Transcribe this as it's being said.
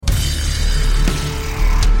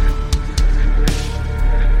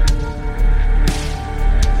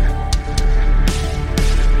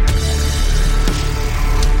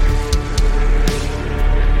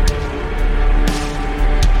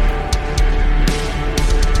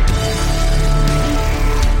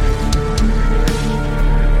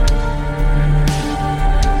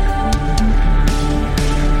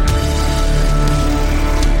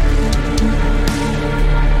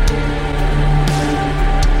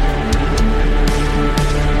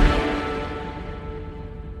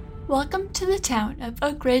Welcome to the town of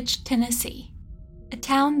Oak Ridge, Tennessee, a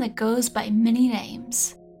town that goes by many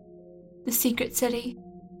names. The Secret City,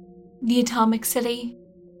 the Atomic City,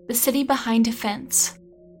 the city behind a fence.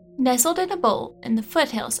 Nestled in a bowl in the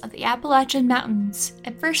foothills of the Appalachian Mountains,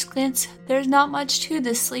 at first glance, there's not much to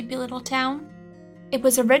this sleepy little town. It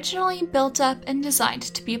was originally built up and designed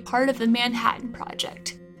to be a part of the Manhattan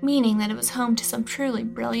Project, meaning that it was home to some truly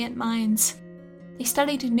brilliant minds. They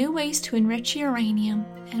studied new ways to enrich uranium,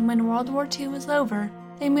 and when World War II was over,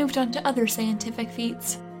 they moved on to other scientific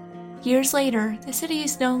feats. Years later, the city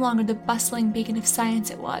is no longer the bustling beacon of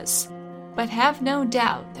science it was, but have no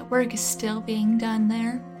doubt that work is still being done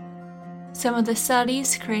there. Some of the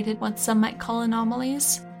studies created what some might call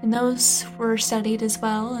anomalies, and those were studied as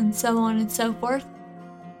well, and so on and so forth.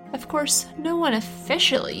 Of course, no one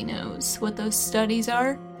officially knows what those studies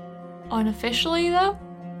are. Unofficially, though,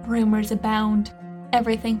 rumors abound.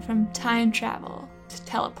 Everything from time travel to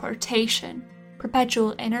teleportation,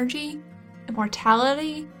 perpetual energy,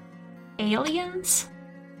 immortality, aliens,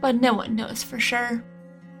 but no one knows for sure.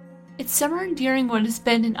 It's summer during what has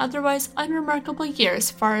been an otherwise unremarkable year as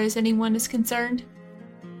far as anyone is concerned.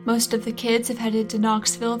 Most of the kids have headed to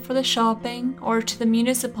Knoxville for the shopping or to the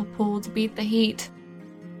municipal pool to beat the heat.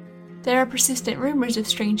 There are persistent rumors of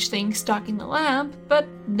strange things stalking the lab, but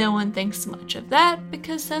no one thinks much of that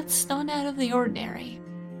because that's not out of the ordinary.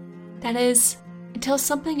 That is, until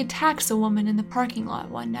something attacks a woman in the parking lot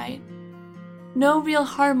one night. No real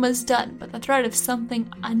harm was done, but the threat of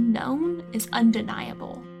something unknown is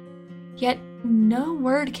undeniable. Yet, no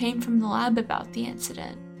word came from the lab about the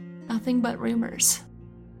incident. Nothing but rumors.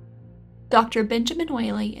 Dr. Benjamin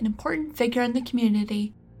Whaley, an important figure in the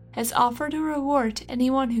community, has offered a reward to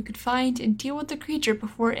anyone who could find and deal with the creature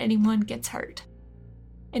before anyone gets hurt.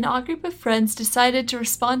 And our group of friends decided to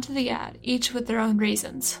respond to the ad, each with their own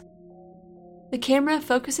reasons. The camera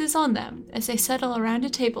focuses on them as they settle around a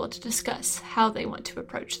table to discuss how they want to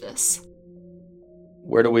approach this.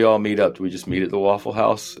 Where do we all meet up? Do we just meet at the Waffle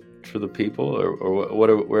House for the people, or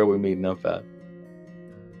where are we meeting up at?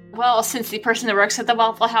 Well, since the person that works at the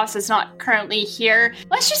Waffle House is not currently here,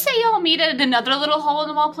 let's just say y'all meet at another little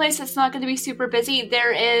hole-in-the-wall place that's not going to be super busy.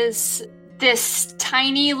 There is this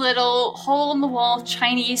tiny little hole-in-the-wall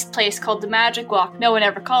Chinese place called the Magic Walk. No one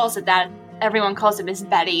ever calls it that. Everyone calls it Miss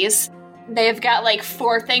Betty's. They've got like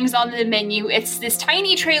 4 things on the menu. It's this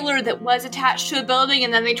tiny trailer that was attached to a building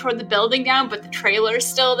and then they tore the building down, but the trailer's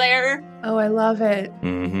still there. Oh, I love it.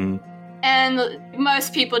 Mm-hmm. And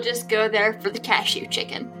most people just go there for the cashew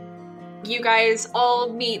chicken. You guys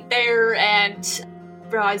all meet there, and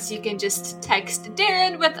Roz, you can just text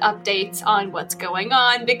Darren with updates on what's going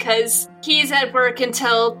on because he's at work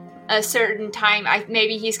until a certain time.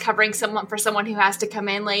 Maybe he's covering someone for someone who has to come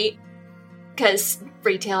in late because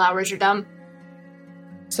retail hours are dumb.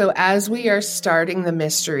 So as we are starting the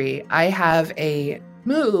mystery, I have a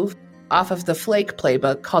move off of the Flake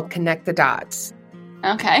playbook called Connect the Dots.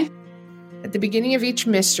 Okay. At the beginning of each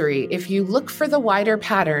mystery, if you look for the wider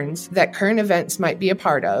patterns that current events might be a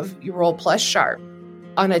part of, you roll plus sharp.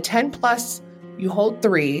 On a 10 plus, you hold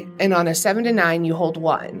 3, and on a 7 to 9, you hold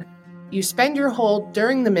 1. You spend your hold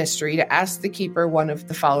during the mystery to ask the keeper one of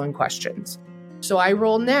the following questions. So I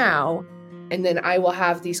roll now, and then I will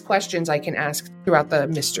have these questions I can ask throughout the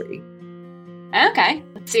mystery. Okay,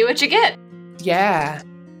 let's see what you get. Yeah.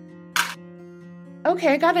 Okay,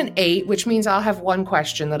 I got an 8, which means I'll have 1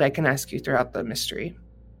 question that I can ask you throughout the mystery.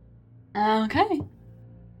 Okay.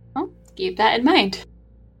 Well, keep that in mind.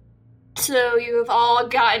 So you've all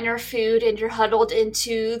gotten your food and you're huddled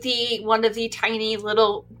into one of the tiny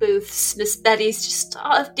little booths. Miss Betty's just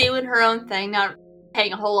off doing her own thing, not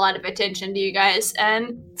paying a whole lot of attention to you guys.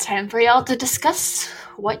 And it's time for y'all to discuss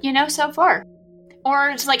what you know so far.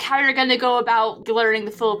 Or it's like how you're going to go about learning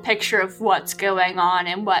the full picture of what's going on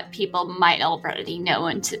and what people might already know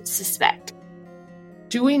and suspect.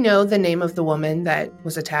 Do we know the name of the woman that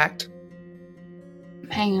was attacked?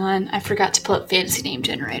 Hang on, I forgot to pull up Fantasy Name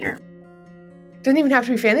Generator. Doesn't even have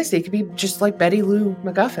to be fantasy. It could be just like Betty Lou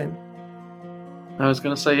McGuffin. I was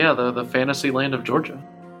going to say, yeah, the fantasy land of Georgia.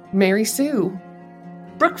 Mary Sue.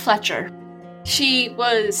 Brooke Fletcher. She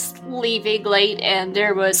was leaving late, and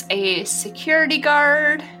there was a security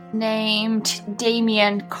guard named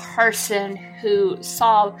Damian Carson who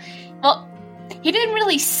saw... Well, he didn't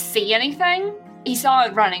really see anything. He saw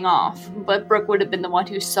it running off, but Brooke would have been the one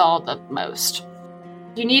who saw the most.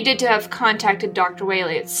 You needed to have contacted Dr.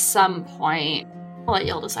 Whaley at some point. I'll let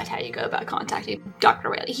y'all decide how you go about contacting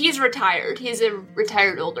Dr. Whaley. He's retired. He's a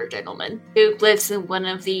retired older gentleman who lives in one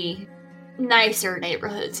of the nicer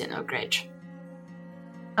neighborhoods in Oak Ridge.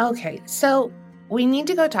 Okay, so we need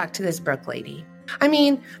to go talk to this Brooke lady. I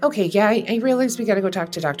mean, okay, yeah, I realize we gotta go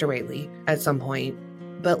talk to Dr. Whaley at some point.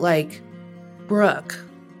 But, like, Brooke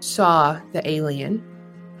saw the alien.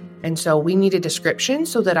 And so we need a description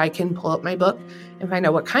so that I can pull up my book and find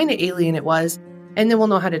out what kind of alien it was. And then we'll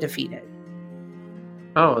know how to defeat it.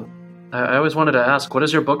 Oh, I always wanted to ask, what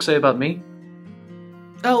does your book say about me?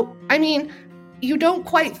 Oh, I mean, you don't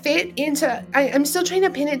quite fit into... I'm still trying to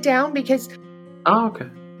pin it down because... Oh, okay.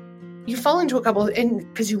 You fall into a couple... and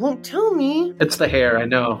because you won't tell me. It's the hair, I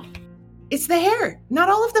know. It's the hair. Not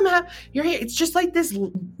all of them have your hair. It's just like this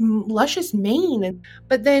luscious mane.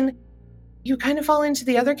 But then you kind of fall into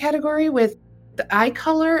the other category with the eye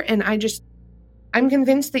color. And I'm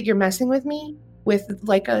convinced that you're messing with me with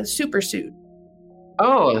like a super suit.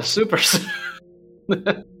 Oh, a super suit.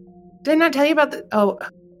 Did I not tell you about the... Oh,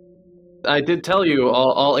 I did tell you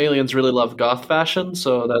all aliens really love goth fashion,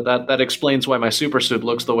 so that explains why my super suit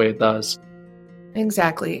looks the way it does.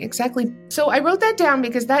 Exactly. So I wrote that down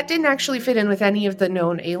because that didn't actually fit in with any of the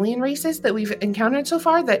known alien races that we've encountered so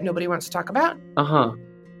far that nobody wants to talk about. Uh-huh.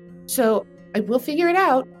 So I will figure it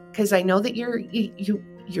out because I know that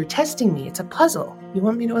you're testing me. It's a puzzle. You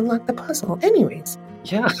want me to unlock the puzzle. Anyways.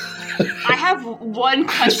 Yeah. I have one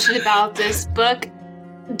question about this book.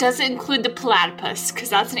 Does it include the platypus? Because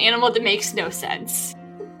that's an animal that makes no sense.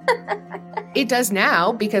 It does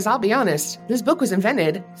now, because I'll be honest, this book was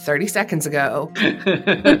invented 30 seconds ago.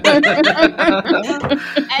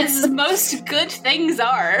 As most good things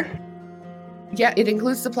are. Yeah, it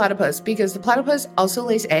includes the platypus, because the platypus also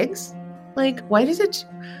lays eggs. Like, why does it...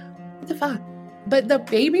 What the fuck? But the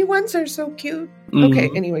baby ones are so cute. Mm. Okay,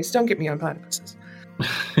 anyways, don't get me on platypuses.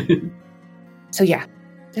 So yeah,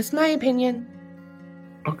 that's my opinion.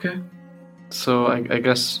 Okay. So I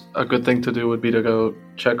guess a good thing to do would be to go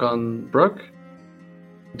check on Brooke.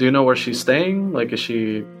 Do you know where she's staying? Like, is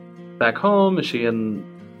she back home? Is she in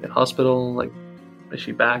the hospital? Like, is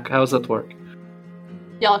she back? How does that work?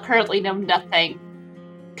 Y'all currently know nothing.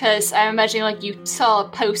 Because I'm imagining, like, you saw a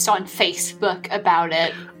post on Facebook about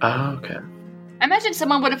it. Oh, okay. I imagine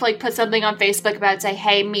someone would have, like, put something on Facebook about it, say,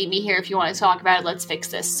 hey, meet me here if you want to talk about it, let's fix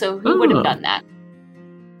this. So who would have done that?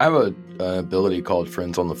 I have an ability called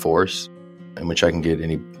Friends on the Force, in which I can get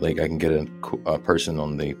a person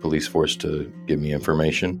on the police force to give me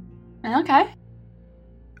information. Okay.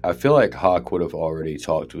 I feel like Hawk would have already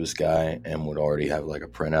talked to this guy and would already have like a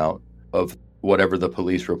printout of whatever the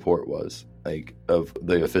police report was, like of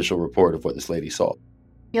the official report of what this lady saw.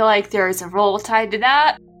 Feel like there's a role tied to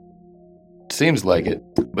that? Seems like it,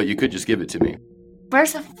 but you could just give it to me.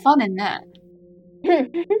 Where's the fun in that?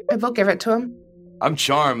 I will give it to him. I'm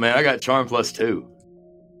charmed, man. I got charm +2.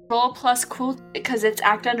 Roll plus cool, because it's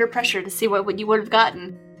act under pressure to see what you would have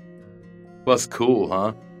gotten. Plus cool,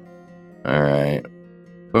 huh? All right.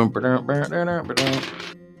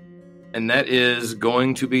 And that is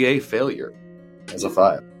going to be a failure as a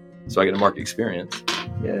 5. So I get a marked experience.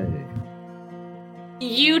 Yay.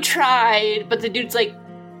 You tried, but the dude's like,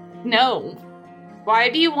 no. Why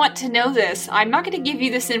do you want to know this? I'm not going to give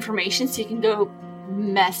you this information so you can go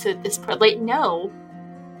mess with this part. Like, no.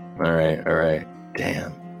 All right.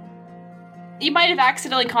 Damn. You might have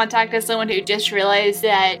accidentally contacted someone who just realized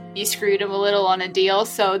that you screwed them a little on a deal,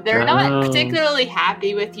 so they're not particularly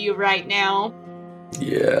happy with you right now.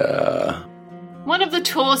 Yeah. One of the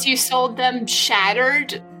tools you sold them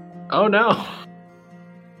shattered. Oh no.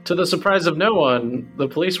 To the surprise of no one, the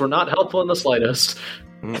police were not helpful in the slightest.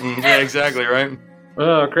 Yeah, exactly, right?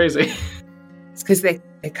 Oh, crazy. It's because they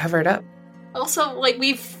covered up. Also, like,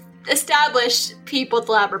 we've established people at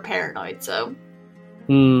the lab are paranoid, so...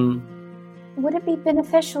 Would it be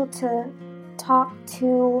beneficial to talk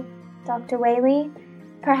to Dr. Whaley?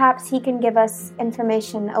 Perhaps he can give us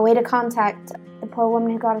information, a way to contact the poor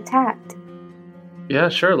woman who got attacked. Yeah,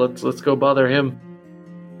 sure. Let's go bother him.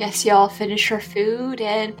 Yes, y'all finish your food,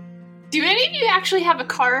 and... Do any of you actually have a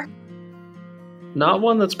car? Not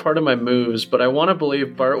one that's part of my moves, but I want to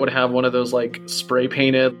believe Bart would have one of those, like,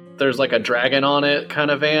 spray-painted, there's like a dragon on it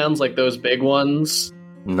kind of vans, like those big ones.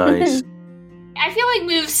 Nice. I feel like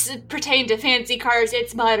moves pertain to fancy cars.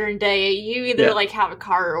 It's modern day. You either like have a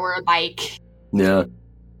car or a bike. Yeah.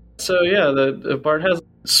 So yeah, the Bart has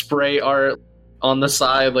spray art on the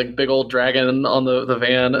side, like big old dragon on the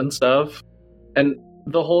van and stuff. And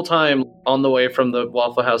the whole time on the way from the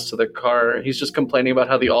Waffle House to the car, he's just complaining about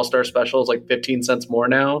how the All-Star Special is like 15 cents more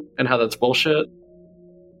now and how that's bullshit.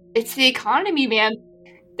 It's the economy, man.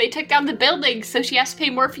 They took down the building, so she has to pay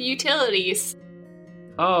more for utilities.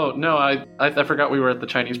 Oh, no, I forgot we were at the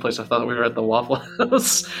Chinese place. I thought we were at the Waffle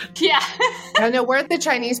House. Yeah. No, we're at the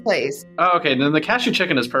Chinese place. Oh, okay, then the cashew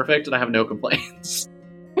chicken is perfect, and I have no complaints.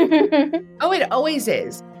 Oh, it always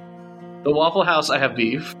is. The Waffle House, I have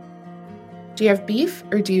beef. Do you have beef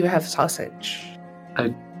or do you have sausage?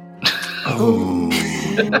 Oh.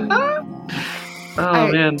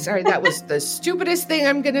 Man. Sorry, that was the stupidest thing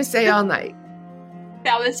I'm going to say all night.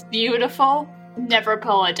 That was beautiful. Never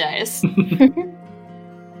apologize.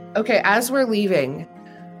 Okay, as we're leaving,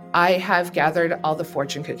 I have gathered all the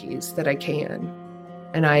fortune cookies that I can,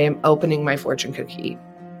 and I am opening my fortune cookie.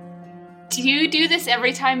 Do you do this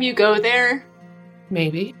every time you go there?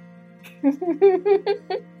 Maybe.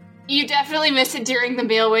 You definitely missed it during the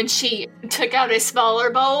meal when she took out a smaller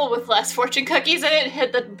bowl with less fortune cookies in it and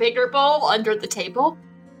hid the bigger bowl under the table.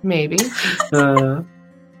 Maybe. And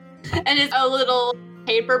it's a little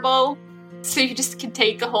paper bowl, so you just can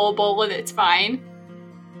take the whole bowl and it's fine.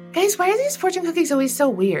 Guys, why are these fortune cookies always so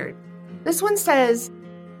weird? This one says,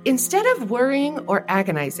 instead of worrying or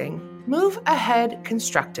agonizing, move ahead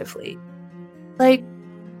constructively. Like,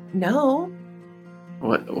 no.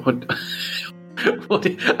 What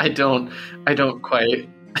I don't quite.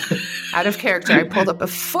 Out of character, I pulled up a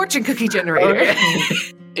fortune cookie generator. Okay.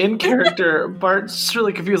 In character, Bart's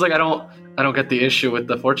really confused. Like, I don't get the issue with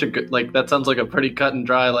the fortune. Like, that sounds like a pretty cut and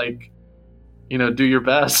dry. Like, do your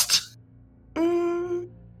best.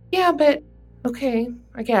 Yeah, but okay,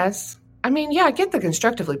 I guess. I mean, yeah, I get the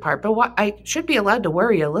constructively part, but I should be allowed to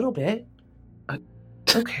worry a little bit.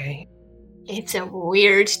 Okay. It's a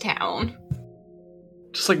weird town.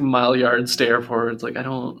 Just like mile yard stare forwards. Like, I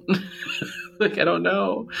don't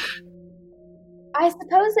know. I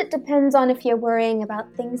suppose it depends on if you're worrying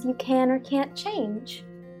about things you can or can't change.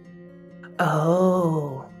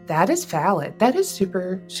 Oh, that is valid. That is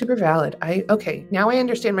super, super valid. Okay, now I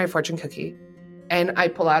understand my fortune cookie. And I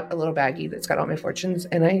pull out a little baggie that's got all my fortunes,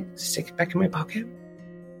 and I stick it back in my pocket.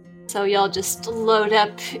 So y'all just load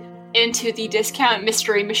up into the discount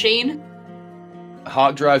mystery machine.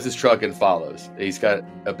 Hawk drives his truck and follows. He's got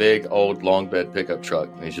a big old long bed pickup truck,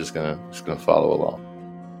 and he's just gonna follow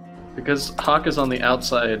along. Because Hawk is on the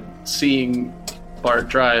outside seeing Bart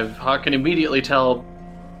drive, Hawk can immediately tell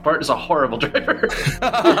Bart is a horrible driver.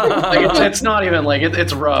 Like, it's not even like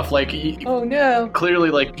it's rough. Like, Oh no! clearly,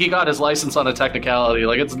 like, he got his license on a technicality.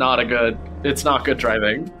 Like, it's not good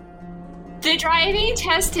driving. The driving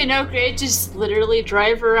test in Oak Ridge is literally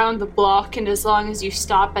drive around the block, and as long as you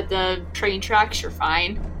stop at the train tracks, you're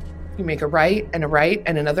fine. You make a right and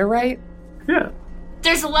another right. Yeah.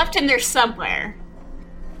 There's a left in there somewhere.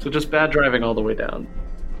 So just bad driving all the way down.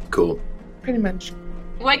 Cool. Pretty much.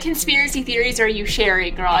 What conspiracy theories are you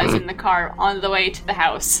sharing, Roz, in the car on the way to the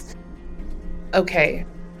house? Okay,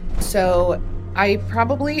 so I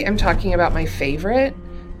probably am talking about my favorite,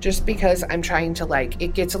 just because I'm trying to,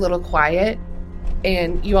 it gets a little quiet,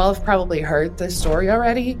 and you all have probably heard this story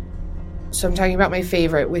already. So I'm talking about my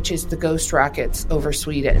favorite, which is the ghost rockets over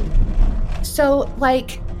Sweden. So,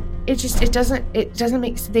 it doesn't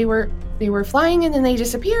make, they were flying and then they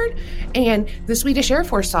disappeared, and the Swedish Air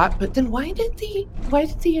Force saw it, but then why did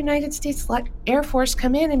the United States Air Force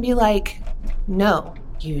come in and be like, no,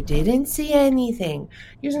 you didn't see anything,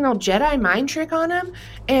 using an old Jedi mind trick on them?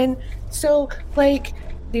 And so,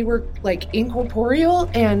 they were, incorporeal,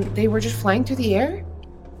 and they were just flying through the air?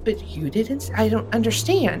 But you didn't? I don't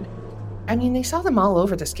understand. I mean, they saw them all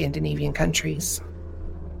over the Scandinavian countries.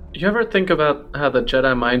 You ever think about how the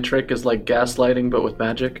Jedi mind trick is like gaslighting, but with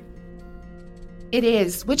magic? It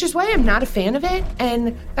is, which is why I'm not a fan of it,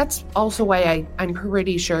 and that's also why I'm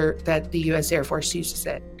pretty sure that the U.S. Air Force uses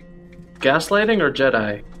it. Gaslighting or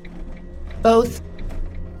Jedi? Both.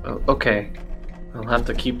 Oh, okay. I'll have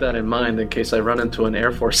to keep that in mind in case I run into an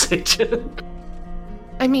Air Force agent.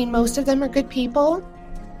 I mean, most of them are good people.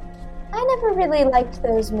 I never really liked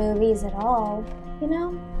those movies at all, you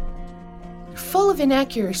know? Full of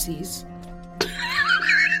inaccuracies.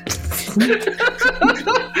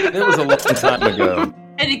 It was a long time ago.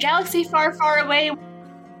 In a galaxy far, far away.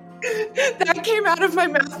 That came out of my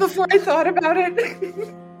mouth before I thought about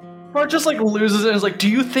it. Bart just loses it and is like, do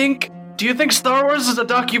you think Star Wars is a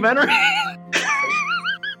documentary?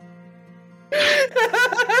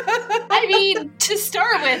 I mean, to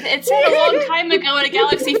start with, it said a long time ago in a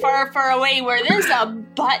galaxy far, far away where there's a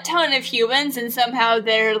butt ton of humans and somehow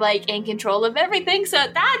they're in control of everything, so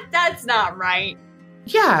that's not right.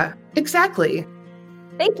 Yeah, exactly.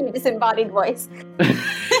 Thank you, disembodied voice.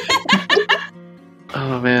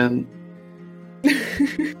 Oh man.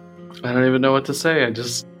 I don't even know what to say.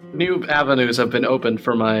 New avenues have been opened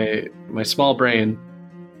for my small brain.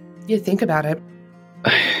 You think about it.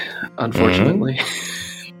 Unfortunately.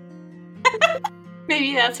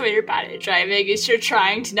 Maybe that's why you're bad at driving, is you're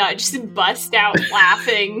trying to not just bust out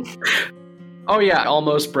laughing. Oh yeah,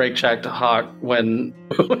 almost brake checked Hawk when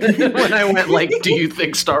when I went like, do you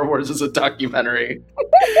think Star Wars is a documentary?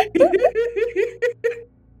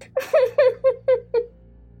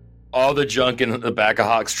 All the junk in the back of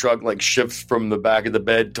Hawk's truck like shifts from the back of the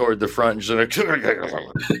bed toward the front. Just like,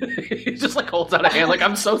 He just like holds out a hand like,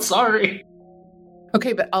 I'm so sorry.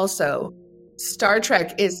 Okay, but also, Star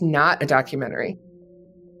Trek is not a documentary.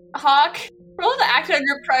 Hawk, roll the act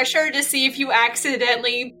under pressure to see if you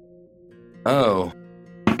accidentally... oh.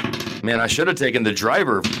 Man, I should have taken the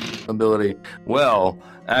driver ability. Well,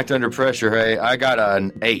 act under pressure, hey. I got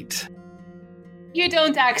an 8. You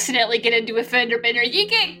don't accidentally get into a fender bender. You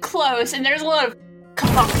get close, and there's a lot of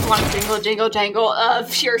clunk, jingle, jingle, jangle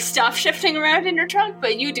of your stuff shifting around in your trunk,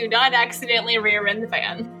 but you do not accidentally rear end the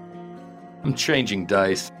van. I'm changing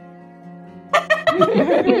dice.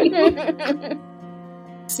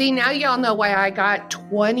 See, now y'all know why I got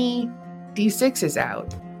 20 D6s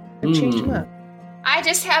out. I changed them up. I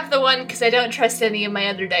just have the one because I don't trust any of my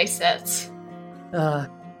other dice sets.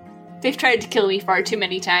 They've tried to kill me far too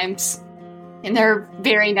many times. And they're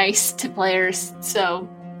very nice to players, so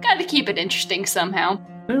gotta keep it interesting somehow.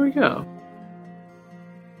 There we go.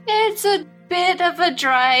 It's a bit of a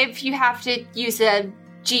drive. You have to use a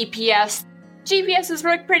GPS. GPSs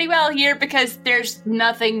work pretty well here because there's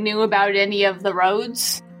nothing new about any of the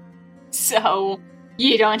roads. So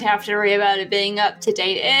you don't have to worry about it being up to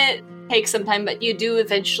date. It takes some time, but you do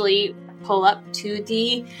eventually pull up to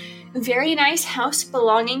the very nice house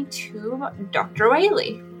belonging to Dr.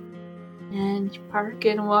 Whaley. And you park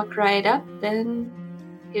and walk right up, and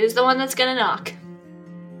who's the one that's gonna knock?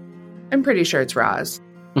 I'm pretty sure it's Roz.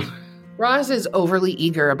 Roz is overly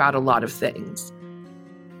eager about a lot of things.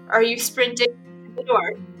 Are you sprinting to the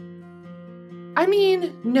door? I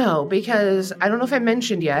mean, no, because I don't know if I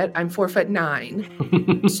mentioned yet, I'm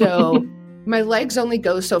 4'9". So my legs only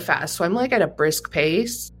go so fast. So I'm like at a brisk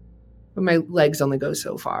pace, but my legs only go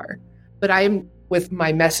so far. But I am with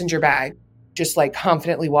my messenger bag, just like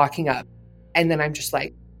confidently walking up. And then I'm just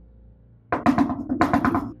like,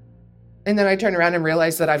 and then I turn around and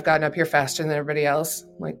realize that I've gotten up here faster than everybody else.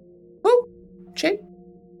 I'm like, whoo, chick.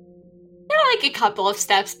 They're like a couple of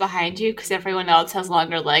steps behind you because everyone else has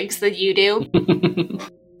longer legs than you do.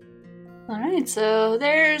 Alright, so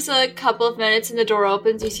there's a couple of minutes and the door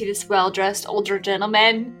opens. You see this well-dressed older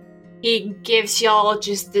gentleman. He gives y'all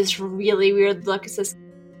just this really weird look and says,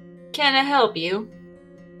 "Can I help you?"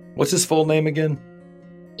 What's his full name again?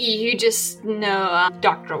 You just know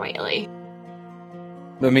Dr. Whaley.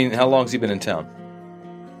 I mean, how long's he been in town?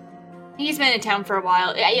 He's been in town for a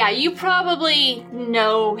while. Yeah, you probably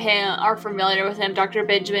know him, are familiar with him, Dr.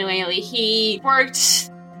 Benjamin Whaley. He worked,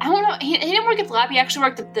 I don't know, he didn't work at the lab. He actually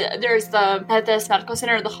worked at this medical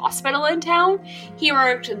center, the hospital in town. He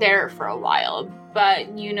worked there for a while,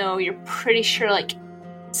 but you're pretty sure, like,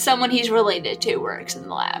 someone he's related to works in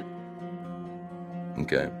the lab.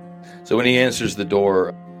 Okay. So when he answers the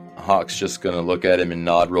door, Hawk's just going to look at him and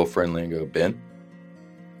nod real friendly and go, "Ben?"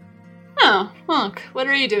 Oh, Hawk, what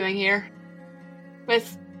are you doing here?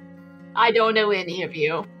 I don't know any of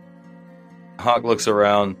you. Hawk looks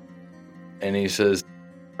around and he says,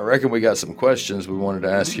 "I reckon we got some questions we wanted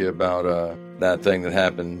to ask you about that thing that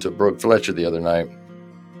happened to Brooke Fletcher the other night.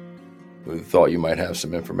 We thought you might have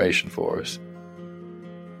some information for us."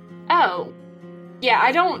 Oh, yeah,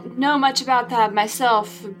 I don't know much about that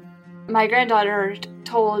myself. My granddaughter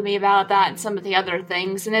told me about that and some of the other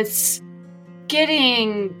things, and it's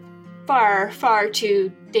getting far, far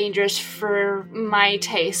too dangerous for my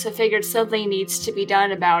taste. I figured something needs to be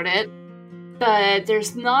done about it, but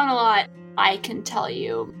there's not a lot I can tell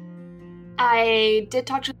you. I did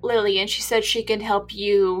talk to Lily, and she said she can help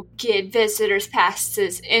you get visitors'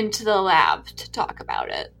 passes into the lab to talk about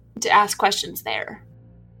it, to ask questions there.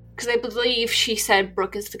 Because I believe she said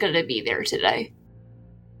Brooke is going to be there today.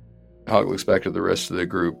 Hawk looks back to the rest of the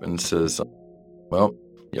group and says, "Well,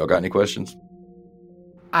 y'all got any questions?"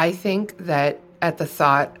 I think that at the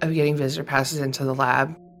thought of getting visitor passes into the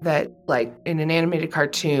lab, that like in an animated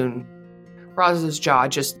cartoon, Roz's jaw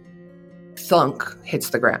just thunk hits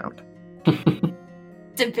the ground.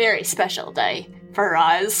 It's a very special day for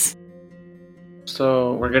Roz.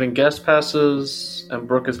 So we're getting guest passes, and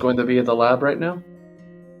Brooke is going to be in the lab right now?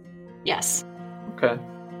 Yes. Okay.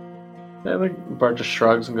 Yeah, I think Bart just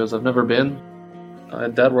shrugs and goes, "I've never been.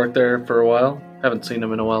 Dad worked there for a while. Haven't seen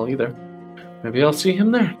him in a while either. Maybe I'll see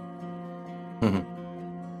him there."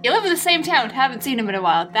 You live in the same town, haven't seen him in a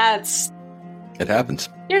while. It happens.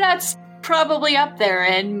 Your dad's probably up there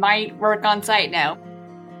and might work on site now.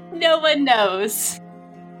 No one knows.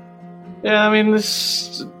 Yeah, I mean,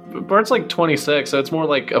 this Bart's like 26, so it's more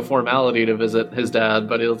like a formality to visit his dad,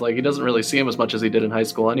 but it was like he doesn't really see him as much as he did in high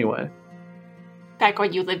school anyway. Back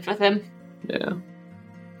when you lived with him. Yeah.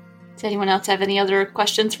 Does anyone else have any other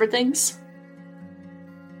questions for things?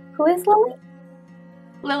 Who is Lily?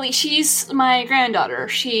 Lily, she's my granddaughter.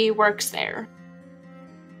 She works there.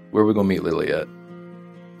 Where are we going to meet Lily at?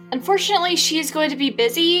 Unfortunately, she's going to be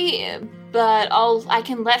busy, but I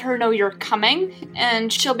can let her know you're coming,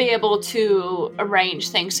 and she'll be able to arrange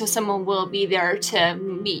things so someone will be there to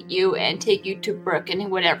meet you and take you to Brooke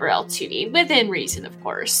and whatever else you need, within reason, of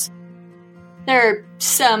course. There are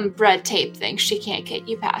some red tape things she can't get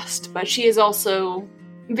you past, but she is also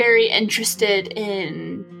very interested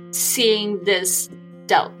in seeing this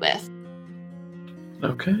dealt with.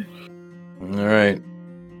 Okay. All right.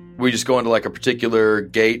 We just go into like a particular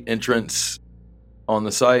gate entrance on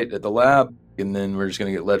the site at the lab, and then we're just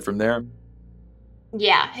going to get led from there.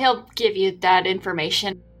 Yeah, he'll give you that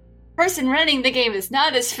information. Person running the game is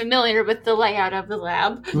not as familiar with the layout of the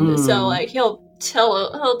lab, so like he'll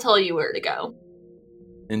tell you where to go.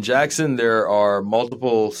 In Jackson, there are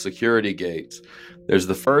multiple security gates. There's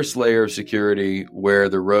the first layer of security where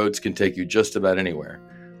the roads can take you just about anywhere.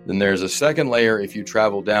 Then there's a second layer if you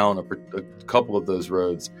travel down a couple of those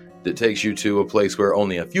roads that takes you to a place where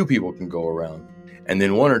only a few people can go around. And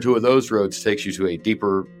then one or two of those roads takes you to a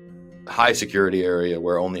deeper, high security area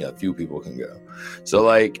where only a few people can go. So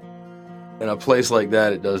like in a place like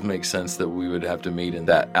that, it does make sense that we would have to meet in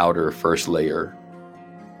that outer first layer.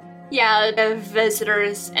 Yeah, the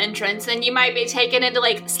visitor's entrance, and you might be taken into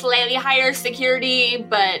like slightly higher security,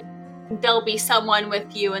 but there'll be someone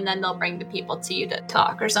with you, and then they'll bring the people to you to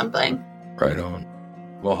talk or something. Right on.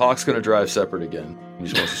 Well, Hawk's going to drive separate again. He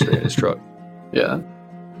just wants to stay in his truck. Yeah.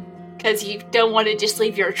 Because you don't want to just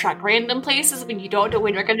leave your truck random places when you don't know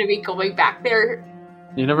when you're going to be going back there.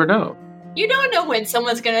 You never know. You don't know when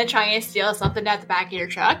someone's going to try and steal something at the back of your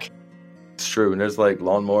truck. It's true. And there's like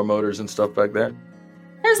lawnmower motors and stuff back there.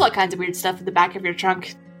 There's all kinds of weird stuff in the back of your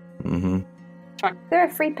trunk. Mm-hmm. Is there a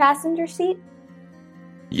free passenger seat?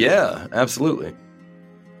 Yeah, absolutely.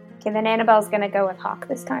 Okay, then Annabelle's gonna go with Hawk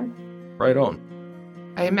this time. Right on.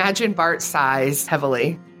 I imagine Bart sighs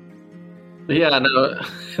heavily. Yeah, no.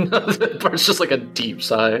 Bart's just like a deep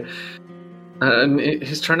sigh. And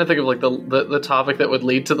he's trying to think of like the topic that would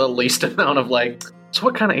lead to the least amount of like, so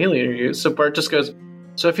what kind of alien are you? So Bart just goes,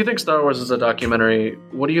 so if you think Star Wars is a documentary,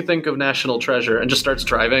 what do you think of National Treasure? And just starts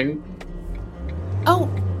driving. Oh,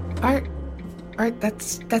 Bart,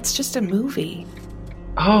 that's just a movie.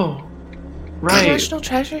 Oh, right. National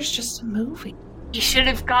Treasure is just a movie. You should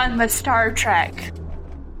have gone with Star Trek.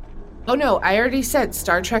 Oh no, I already said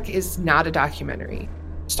Star Trek is not a documentary.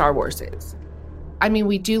 Star Wars is. I mean,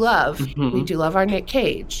 we do love our Nick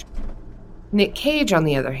Cage. Nick Cage, on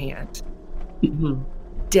the other hand,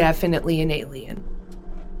 definitely an alien.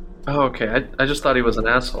 Oh, okay. I just thought he was an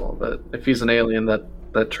asshole, but if he's an alien,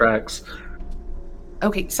 that tracks.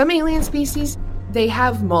 Okay, some alien species, they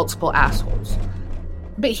have multiple assholes.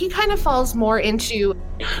 But he kind of falls more into...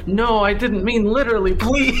 No, I didn't mean literally,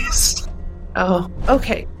 please! Oh,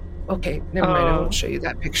 okay. Okay, never mind. I won't show you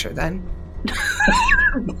that picture then.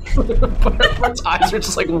 Bart's eyes are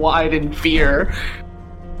just like wide in fear.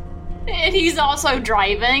 And he's also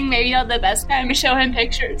driving. Maybe not the best time to show him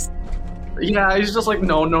pictures. Yeah, he's just like,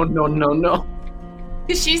 no.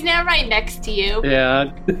 Because she's now right next to you.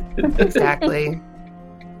 Yeah. Exactly.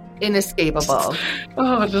 Inescapable.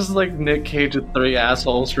 Oh, just like Nick Cage with 3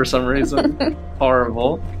 assholes for some reason.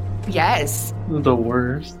 Horrible. Yes. The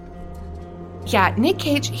worst. Yeah, Nick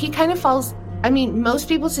Cage, he kind of falls... I mean, most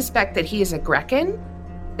people suspect that he is a Greckin.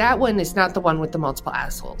 That one is not the one with the multiple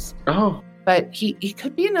assholes. Oh. But he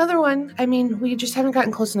could be another one. I mean, we just haven't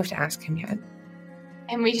gotten close enough to ask him yet.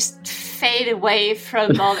 And we just fade away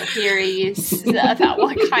from all the theories about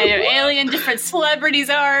what kind of alien different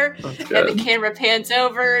celebrities are. Okay. And the camera pans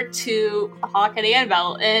over to Hawk and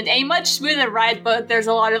Annabelle. And a much smoother ride, but there's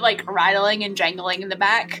a lot of like rattling and jangling in the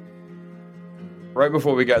back. Right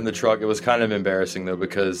before we got in the truck, it was kind of embarrassing though,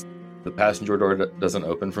 because the passenger door doesn't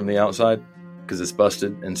open from the outside because it's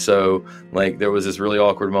busted. And so like there was this really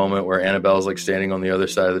awkward moment where Annabelle's like standing on the other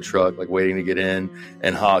side of the truck, like waiting to get in,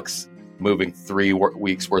 and Hawk's moving 3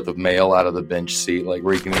 weeks worth of mail out of the bench seat, like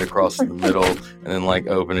raking it across the middle, and then like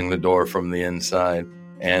opening the door from the inside.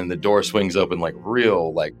 And the door swings open like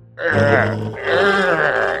real, like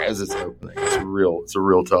as it's opening. It's a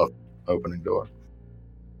real tough opening door.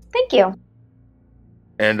 Thank you.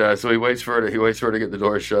 And so he waits for her to get the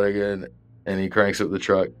door shut again, and he cranks up the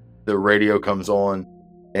truck. The radio comes on,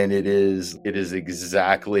 and it is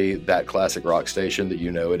exactly that classic rock station that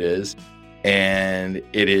you know it is. And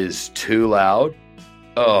it is too loud,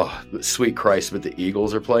 oh, sweet Christ, but the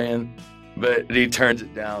Eagles are playing. But he turns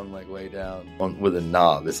it down, like way down with a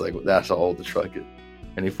knob. It's like, that's how old the truck is.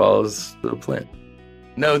 And he follows the plant.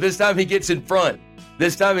 No, this time he gets in front.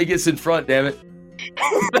 Damn it.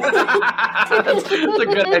 That's a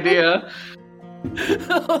good idea.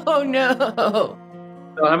 Oh no.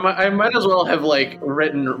 I might as well have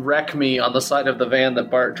written "wreck me" on the side of the van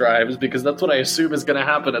that Bart drives, because that's what I assume is going to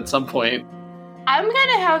happen at some point. I'm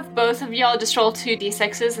gonna have both of y'all just roll 2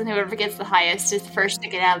 d6s, and whoever gets the highest is the first to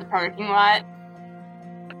get out of the parking lot.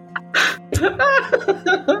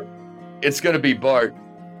 It's going to be Bart.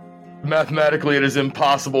 Mathematically, it is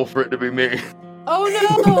impossible for it to be me. Oh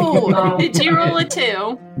no! Did you roll a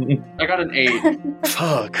 2? I got an 8.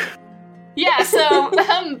 Fuck. Yeah, so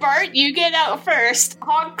Bart, you get out first.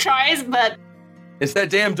 Hawk tries, but It's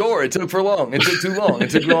that damn door. It took too long. It took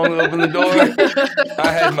long to open the door.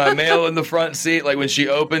 I had my mail in the front seat. Like when she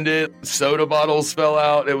opened it, soda bottles fell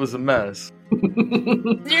out. It was a mess.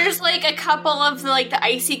 there's a couple of the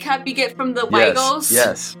icy cup you get from the Wiggles.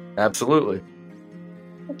 Yes, absolutely.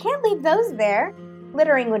 We can't leave those there.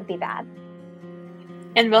 Littering would be bad.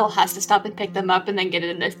 And Will has to stop and pick them up and then get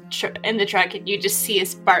it in the truck, and you just see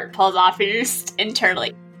as Bart pulls off, and you're just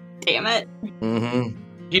internally, damn it. Mm-hmm.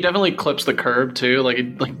 He definitely clips the curb too.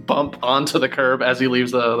 He'd bump onto the curb as he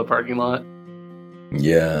leaves the parking lot.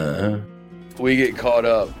 Yeah. We get caught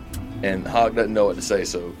up, and Hawk doesn't know what to say,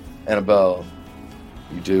 so Annabelle,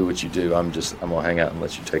 you do what you do. I'm gonna hang out and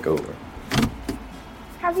let you take over.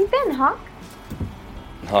 How have you been, Hawk?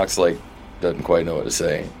 Hawk's doesn't quite know what to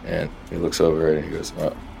say, and he looks over and he goes,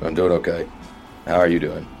 oh, I'm doing okay. How are you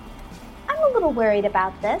doing? I'm a little worried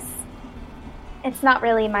about this. It's not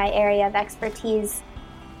really my area of expertise.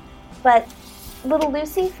 But little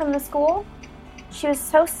Lucy from the school, she was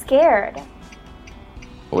so scared.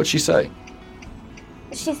 What'd she say?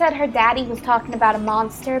 She said her daddy was talking about a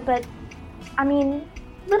monster, but, I mean,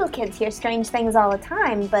 little kids hear strange things all the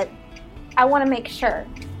time, but I want to make sure.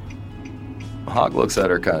 Hawk looks at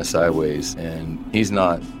her kind of sideways, and he's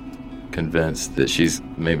not convinced that she's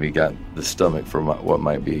maybe got the stomach for what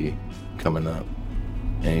might be coming up.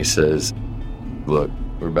 And he says, look,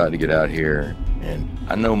 we're about to get out here, and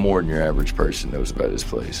I know more than your average person knows about this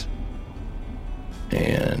place.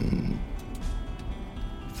 And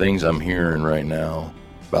things I'm hearing right now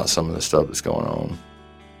about some of the stuff that's going on,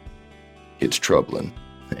 it's troubling.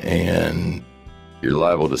 And you're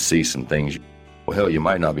liable to see some things, well, hell, you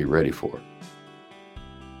might not be ready for.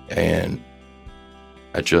 And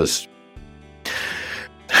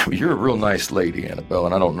you're a real nice lady, Annabelle,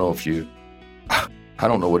 and I don't know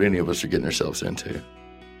what any of us are getting ourselves into.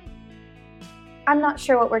 I'm not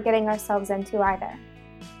sure what we're getting ourselves into either.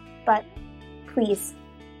 But please,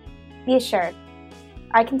 be assured,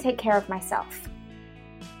 I can take care of myself.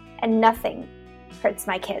 And nothing hurts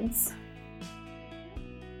my kids.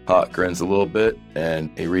 Hawk grins a little bit,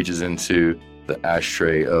 and he reaches into the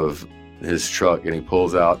ashtray of his truck, and he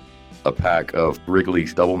pulls out a pack of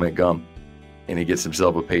Wrigley's Double Mint gum, and he gets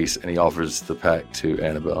himself a piece, and he offers the pack to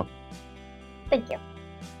Annabelle. Thank you.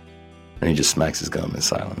 And he just smacks his gum in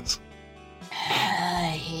silence.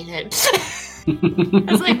 I hate it.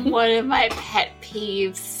 That's one of my pet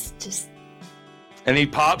peeves. Just. And he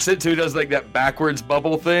pops it too. Does that backwards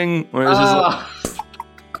bubble thing, where it's just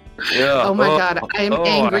yeah. Oh my god, I am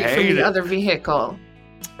angry for the it. other vehicle.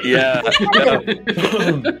 Yeah.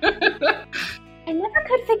 I never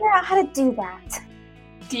could figure out how to do that.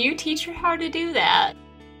 Do you teach her how to do that?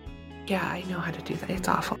 Yeah, I know how to do that. It's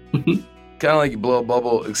awful. Kind of like you blow a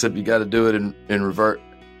bubble, except you got to do it in revert.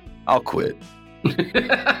 I'll quit.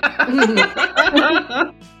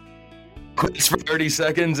 Quits for 30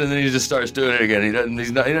 seconds, and then he just starts doing it again. He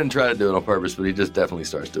doesn't try to do it on purpose, but he just definitely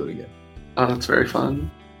starts doing it again. Oh, that's very fun.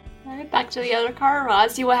 All right, back to the other car.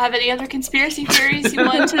 Roz, do you have any other conspiracy theories you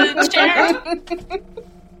want to share?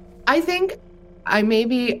 I think I may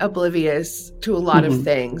be oblivious to a lot of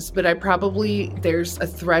things, but there's a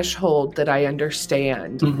threshold that I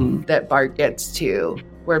understand that Bart gets to,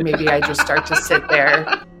 where maybe I just start to sit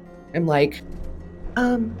there. I'm like,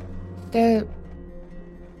 the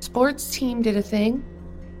sports team did a thing.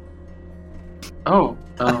 Oh,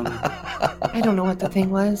 I don't know what the thing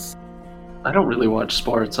was. I don't really watch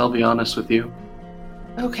sports, I'll be honest with you.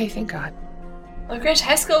 Okay, thank God. Oak Ridge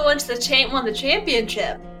High School won the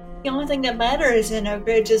championship. The only thing that matters in Oak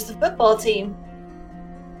Ridge is the football team.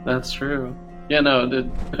 That's true. Yeah, no,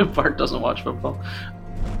 Bart doesn't watch football.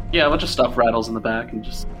 Yeah, a bunch of stuff rattles in the back and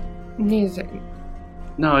just... Music.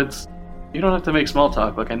 No, you don't have to make small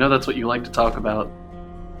talk. I know that's what you like to talk about.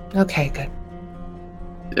 Okay, good.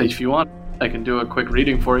 If you want, I can do a quick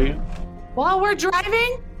reading for you. While we're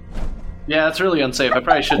driving? Yeah, it's really unsafe. I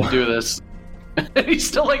probably shouldn't do this. He's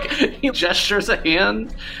still like, he gestures a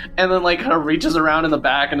hand and then like kind of reaches around in the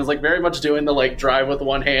back and is like very much doing the like drive with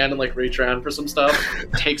one hand and like reach around for some stuff.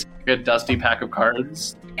 Takes a dusty pack of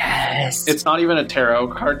cards. Yes. It's not even a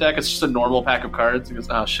tarot card deck, it's just a normal pack of cards. He goes,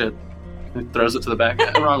 oh shit. He throws it to the back.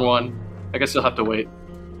 Wrong one. I guess you'll have to wait.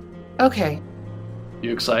 Okay.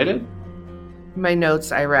 You excited? My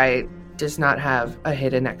notes I write does not have a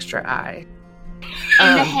hidden extra eye.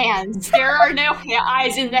 In the hands. There are no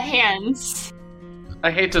eyes in the hands. I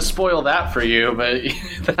hate to spoil that for you, but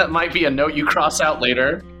that might be a note you cross out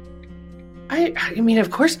later. I mean, of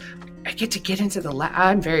course, I get to get into the lab.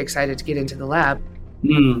 I'm very excited to get into the lab.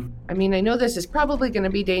 I mean, I know this is probably going to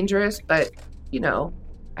be dangerous, but, you know,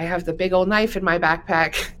 I have the big old knife in my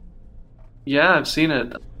backpack. Yeah, I've seen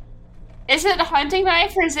it. Is it a hunting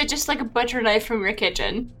knife or is it just like a butcher knife from your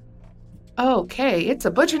kitchen? Okay, it's a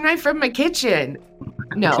butcher knife from my kitchen.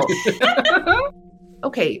 No.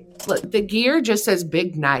 Okay, look, the gear just says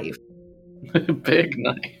big knife. Big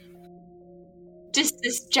knife. Just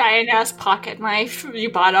this giant-ass pocket knife you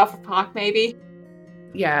bought off a Pock, maybe?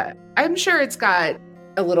 Yeah, I'm sure it's got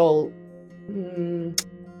a little...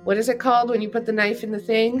 what is it called when you put the knife in the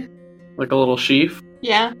thing? Like a little sheath?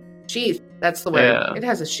 Yeah. Sheath, that's the word. Yeah. It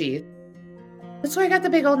has a sheath. That's why I got the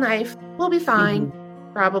big old knife. We'll be fine.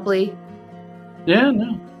 Probably. Yeah,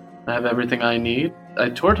 no. I have everything I need. I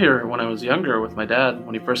toured here when I was younger with my dad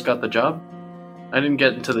when he first got the job. I didn't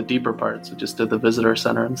get into the deeper parts. I just did the visitor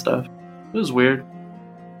center and stuff. It was weird.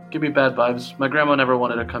 Give me bad vibes. My grandma never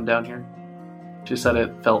wanted to come down here. She said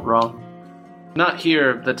it felt wrong. Not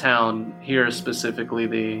here, the town. Here, specifically,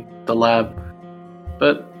 the lab.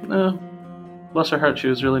 But, bless her heart, she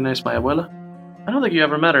was really nice, my abuela. I don't think you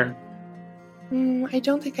ever met her. I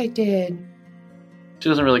don't think I did. She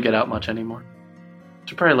doesn't really get out much anymore.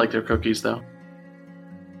 She probably liked her cookies, though.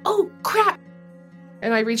 Oh, crap!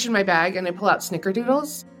 And I reach in my bag and I pull out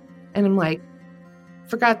snickerdoodles. And I'm like,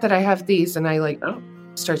 forgot that I have these. And I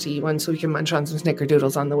start to eat one so we can munch on some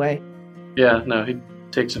snickerdoodles on the way. Yeah, no, he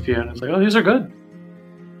takes a few and is like, oh, these are good.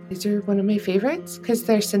 These are one of my favorites because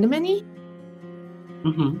they're cinnamony.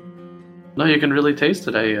 No, you can really taste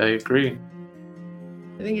it. I agree.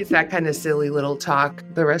 I think it's that kind of silly little talk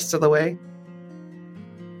the rest of the way.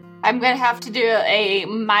 I'm going to have to do a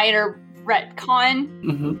minor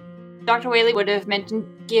retcon. Dr. Whaley would have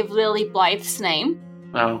mentioned give Lily Blythe's name.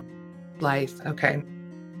 Oh. Blythe, okay.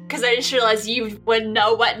 Because I just realized you wouldn't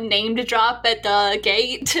know what name to drop at the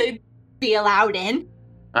gate to be allowed in.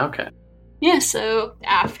 Okay. Yeah, so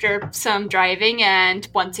after some driving and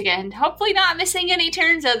once again, hopefully not missing any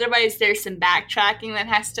turns, otherwise there's some backtracking that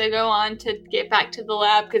has to go on to get back to the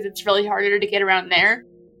lab because it's really harder to get around there.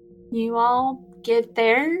 You all get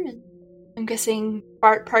there. I'm guessing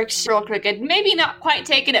Bart parks real crooked. Maybe not quite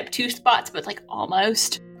taking up 2 spots, but like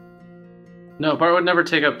almost. No, Bart would never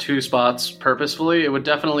take up 2 spots purposefully. It would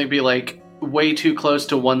definitely be like way too close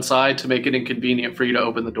to one side to make it inconvenient for you to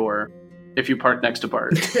open the door if you park next to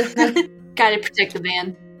Bart. Gotta protect the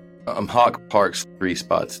van. Hawk parks 3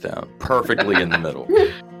 spots down, perfectly in the middle.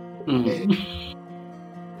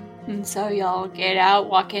 And so y'all get out,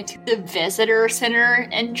 walk into the visitor center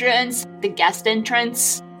entrance, the guest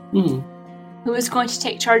entrance. Who is going to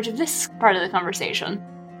take charge of this part of the conversation?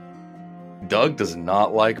 Doug does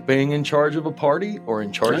not like being in charge of a party or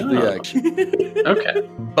in charge of the action. Okay.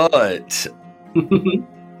 But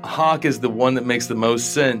Hawk is the one that makes the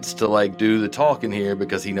most sense to like do the talking here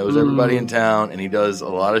because he knows everybody in town and he does a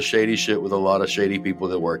lot of shady shit with a lot of shady people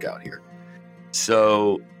that work out here.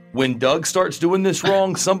 So when Doug starts doing this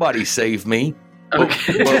wrong, somebody save me.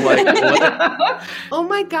 Okay. Oh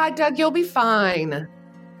my God, Doug, you'll be fine. I'm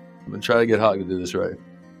going to try to get Hawk to do this right.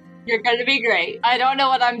 You're gonna be great. I don't know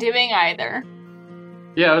what I'm doing either.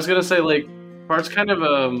 Yeah, I was gonna say, like, Bart's kind of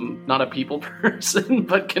not a people person,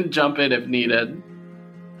 but can jump in if needed.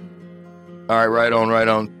 All right, right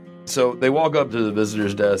on. So they walk up to the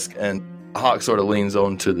visitor's desk, and Hawk sort of leans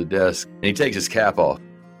onto the desk, and he takes his cap off.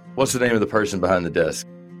 What's the name of the person behind the desk?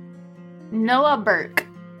 Noah Burke.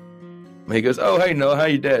 He goes, oh, hey, Noah, how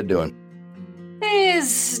your dad doing?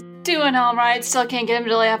 He's doing all right. Still can't get him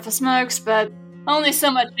to lay off the smokes, but only so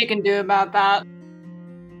much we can do about that.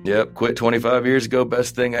 Yep, quit 25 years ago,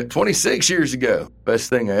 26 years ago, best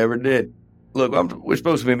thing I ever did. Look, we're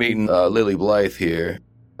supposed to be meeting Lily Blythe here,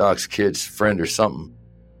 Doc's kid's friend or something.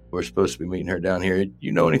 We're supposed to be meeting her down here.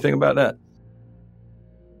 You know anything about that?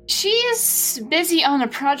 She is busy on a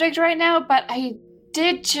project right now, but I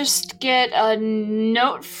did just get a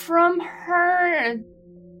note from her.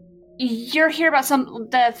 You're here about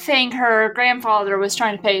the thing her grandfather was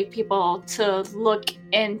trying to pay people to look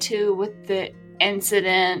into with the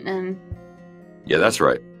incident, and Yeah, that's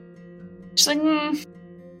right. She's like,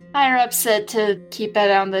 higher up said to keep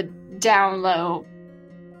it on the down low.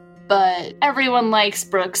 But everyone likes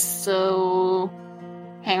Brooks, so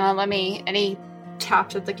hang on, and he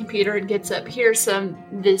taps at the computer and gets up. Here's some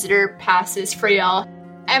visitor passes for y'all.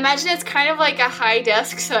 I imagine it's kind of like a high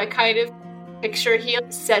desk, so I kind of picture he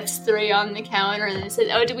sets 3 on the counter and then says,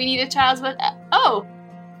 oh, do we need a child's with? Oh!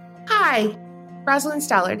 Hi, Rosalind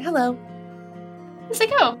Stallard. Hello. He's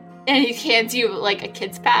like, oh. And he hands you, like, a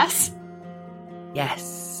kid's pass.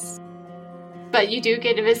 Yes. But you do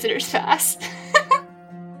get a visitor's pass.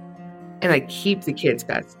 And I keep the kids'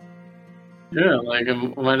 pass. Yeah, like, I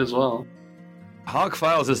might as well. Hawk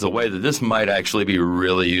Files is the way that this might actually be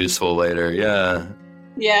really useful later, yeah.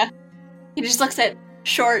 Yeah. He just looks at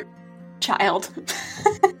short child.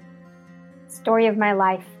 Story of my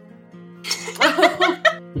life.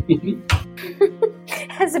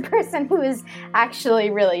 As a person who is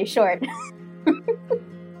actually really short.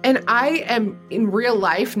 And I am, in real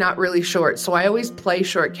life, not really short, so I always play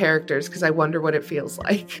short characters because I wonder what it feels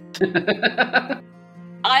like.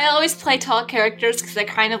 I always play tall characters because I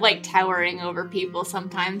kind of like towering over people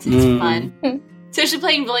sometimes. It's fun. Especially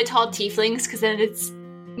playing really tall tieflings because then it's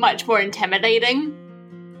much more intimidating.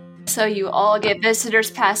 So you all get visitor's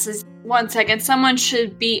passes. 1 second, someone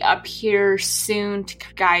should be up here soon to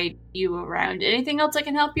guide you around. Anything else I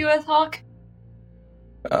can help you with, Hawk?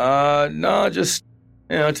 No, just,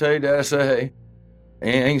 tell your dad, I say,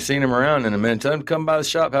 hey, I ain't seen him around in a minute. Tell him to come by the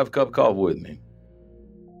shop, have a cup of coffee with me.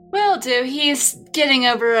 Will do. He's getting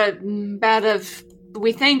over a bout of,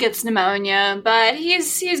 we think it's pneumonia, but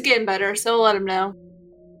he's getting better, so I'll let him know.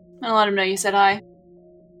 I'll let him know you said hi.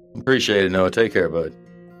 Appreciate it, Noah. Take care, bud.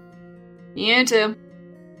 You too.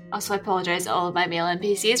 Also, I apologize. All of my male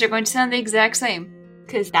NPCs are going to sound the exact same,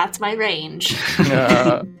 because that's my range.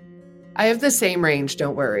 I have the same range,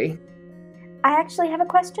 don't worry. I actually have a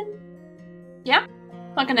question. Yeah?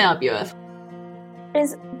 What can I help you with?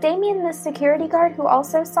 Is Damien the security guard who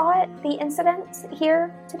also saw it, the incident,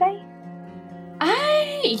 here today?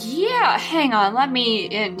 Yeah, hang on,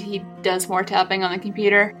 and he does more tapping on the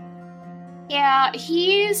computer. Yeah,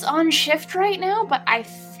 he's on shift right now, but I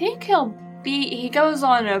think he goes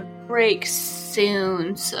on a break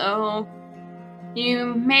soon, so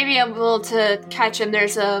you may be able to catch him.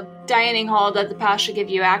 There's a dining hall that the pass should give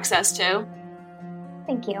you access to.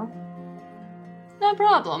 Thank you. No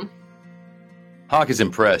problem. Hawk is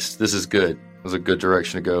impressed. This is good. It was a good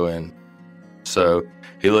direction to go in. So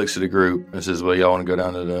he looks at the group and says, well, y'all want to go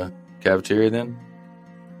down to the cafeteria then?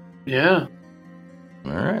 Yeah.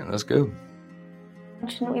 All right, let's go.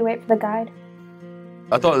 Shouldn't we wait for the guide?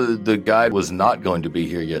 I thought the guide was not going to be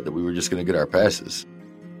here yet, that we were just going to get our passes.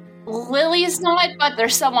 Lily's not, but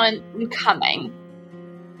there's someone coming.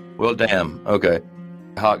 Well, damn. Okay.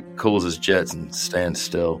 Hawk cools his jets and stands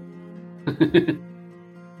still.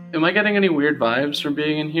 Am I getting any weird vibes from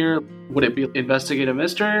being in here? Would it be investigate a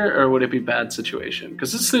mystery, or would it be bad situation?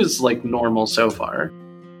 Because this is, like, normal so far.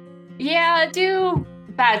 Yeah, do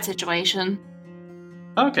bad situation.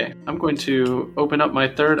 Okay, I'm going to open up my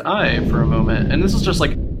third eye for a moment. And this is just,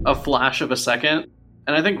 like, a flash of a second.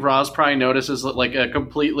 And I think Roz probably notices that, like, a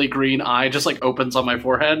completely green eye just, like, opens on my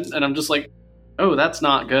forehead. And I'm just like, oh, that's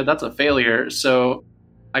not good. That's a failure. So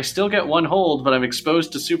I still get 1 hold, but I'm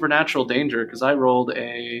exposed to supernatural danger because I rolled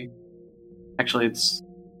a... Actually,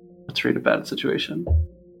 let's read a bad situation.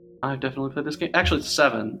 I've definitely played this game. Actually, it's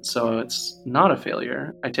 7, so it's not a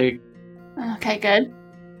failure. I take... Okay, good.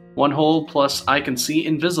 1 hold plus I can see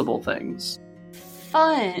invisible things.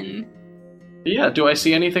 Fun. Yeah, do I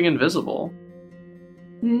see anything invisible?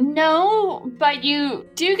 No, but you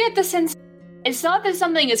do get the sense it's not that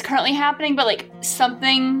something is currently happening, but like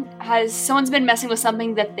someone's been messing with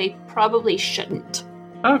something that they probably shouldn't.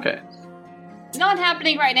 Okay. It's not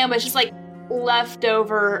happening right now, but it's just like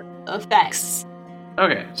leftover effects.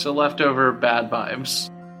 Okay, so leftover bad vibes.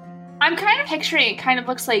 I'm kind of picturing it kind of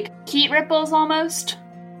looks like heat ripples almost.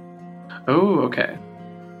 Oh, okay.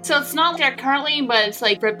 So it's not there currently, but it's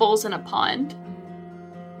like ripples in a pond.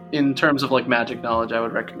 In terms of like magic knowledge, I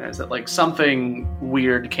would recognize that like something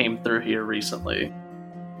weird came through here recently.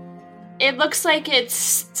 It looks like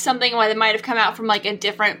it's something that might have come out from like a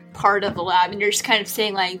different part of the lab, and you're just kind of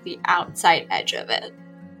seeing like the outside edge of it.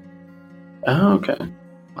 Oh, okay.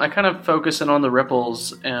 I kind of focus in on the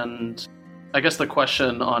ripples, and I guess the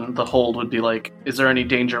question on the hold would be like, is there any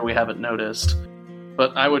danger we haven't noticed?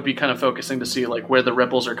 But I would be kind of focusing to see like where the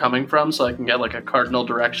ripples are coming from, so I can get like a cardinal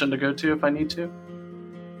direction to go to if I need to.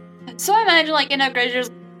 So I imagine like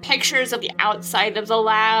there's pictures of the outside of the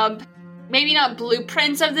lab. Maybe not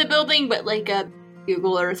blueprints of the building, but like a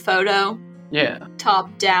Google Earth photo.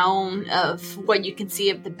 top down of what you can see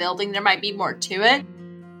of the building. There might be more to it.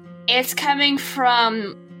 It's coming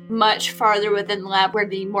from much farther within the lab where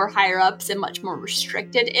the more higher ups and much more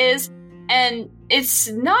restricted is. And it's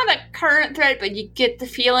not a current threat, but you get the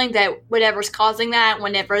feeling that whatever's causing that,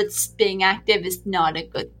 whenever it's being active, is not a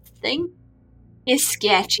good thing. It's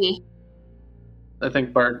sketchy. I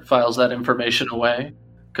think Bart files that information away.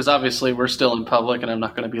 Because obviously we're still in public, and I'm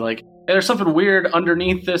not going to be like, hey, there's something weird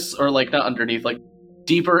underneath this, or like, not underneath, like,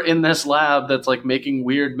 deeper in this lab that's like making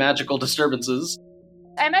weird magical disturbances.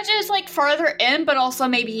 I imagine it's like further in, but also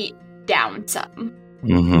maybe down some.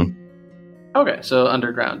 Mm-hmm. Okay, so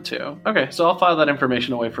underground too. Okay, so I'll file that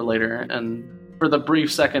information away for later, and for the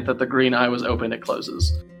brief second that the green eye was open, it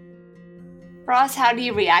closes. Ross, how do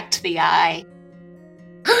you react to the eye?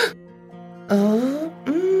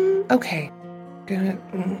 Okay.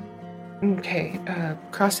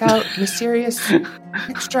 Cross out mysterious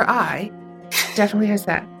extra eye. Definitely has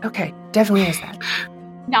that. Okay, definitely has that.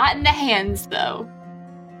 Not in the hands, though.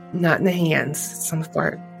 Not in the hands. Some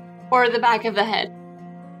part. Or the back of the head.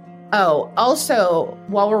 Oh, also,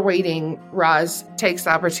 while we're waiting, Roz takes the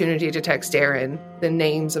opportunity to text Darren the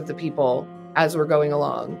names of the people as we're going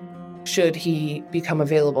along, should he become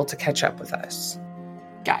available to catch up with us.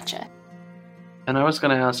 Gotcha. And I was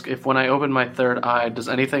going to ask if when I open my third eye, does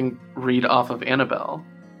anything read off of Annabelle?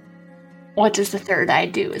 What does the third eye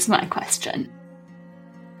do is my question.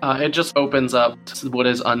 It just opens up to what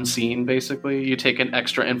is unseen, basically. You take in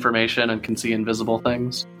extra information and can see invisible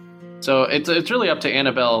things. So it's really up to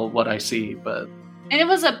Annabelle what I see, but... And it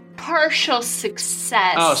was a partial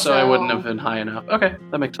success. Oh, so I wouldn't have been high enough. Okay,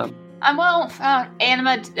 that makes sense.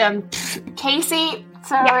 Casey,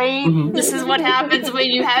 sorry. Yeah. This is what happens when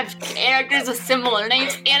you have characters with similar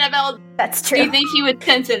names. Annabelle, That's true. do you think he would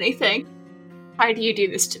sense anything? Why do you do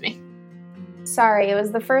this to me? Sorry, it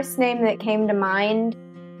was the first name that came to mind,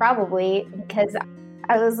 probably, because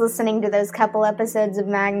I was listening to those couple episodes of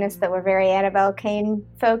Magnus that were very Annabelle Kane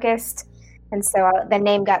focused, and so the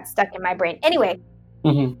name got stuck in my brain. Anyway,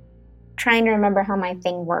 trying to remember how my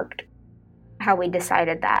thing worked, how we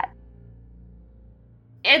decided that.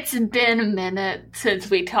 It's been a minute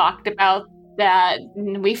since we talked about that.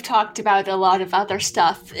 We've talked about a lot of other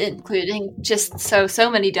stuff, including just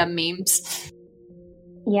so many dumb memes.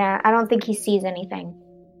 Yeah, I don't think he sees anything.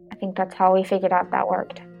 I think that's how we figured out that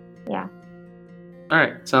worked. Yeah.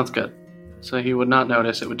 Alright, sounds good. So he would not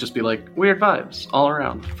notice, it would just be like weird vibes all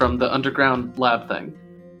around from the underground lab thing.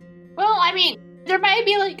 Well, I mean, there might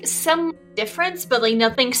be like some difference, but like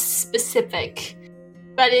nothing specific.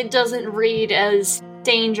 But it doesn't read as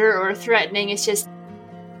danger or threatening, it's just,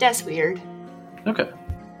 that's weird. Okay.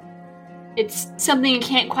 It's something you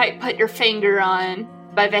can't quite put your finger on,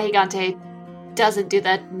 but Vehigante doesn't do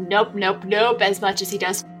that nope as much as he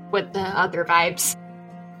does with the other vibes.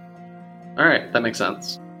 Alright, that makes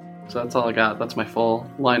sense. So that's all I got. That's my full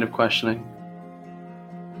line of questioning.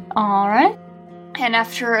 Alright. And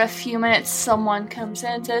after a few minutes, someone comes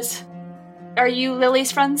in and says, "Are you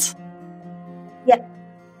Lily's friends?" Yep.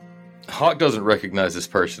 Hawk doesn't recognize this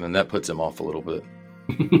person, and that puts him off a little bit.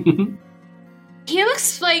 He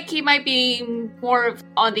looks like he might be more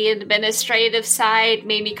on the administrative side,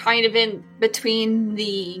 maybe kind of in between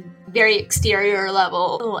the very exterior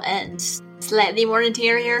level and slightly more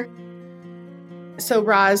interior. So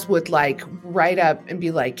Roz would like write up and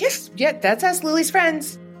be like, yes, yeah, that's us, Lily's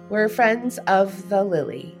friends. We're friends of the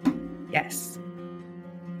Lily. Yes.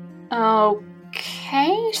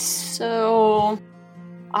 Okay, so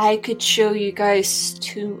I could show you guys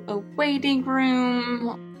to a waiting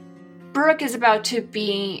room. Brooke is about to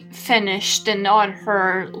be finished and on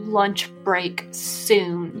her lunch break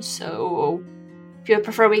soon, so if you would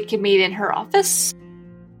prefer, we can meet in her office.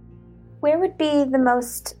 Where would be the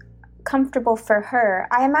most comfortable for her?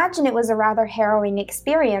 I imagine it was a rather harrowing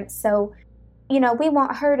experience, so, we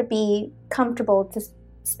want her to be comfortable to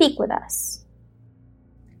speak with us.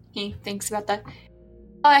 He thinks about that.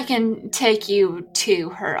 I can take you to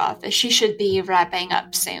her office. She should be wrapping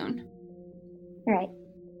up soon. All right.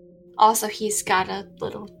 Also, he's got a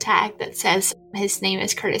little tag that says his name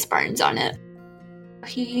is Curtis Barnes on it.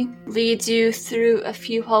 He leads you through a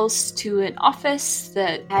few halls to an office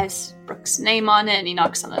that has Brooke's name on it, and he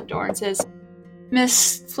knocks on the door and says,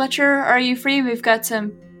 "Miss Fletcher, are you free? We've got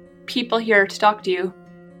some people here to talk to you."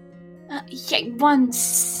 Yeah, 1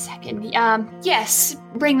 second. Yes,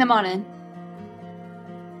 bring them on in.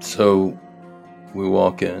 So we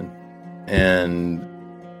walk in, and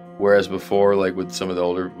whereas before, like with some of the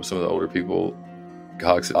older people,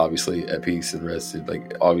 Hawk's obviously at peace and rested,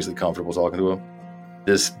 like obviously comfortable talking to him.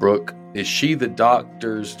 This Brooke, is she the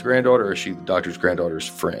doctor's granddaughter, or is she the doctor's granddaughter's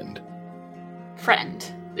friend? friend.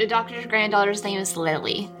 The doctor's granddaughter's name is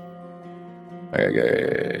Lily.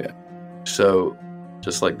 Okay. So,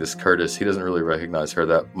 just like this Curtis, he doesn't really recognize her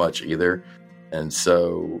that much either. And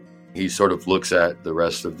so he sort of looks at the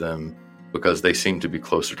rest of them because they seem to be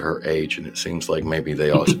closer to her age, and it seems like maybe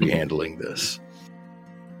they ought to be handling this.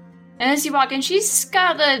 And as you walk in, she's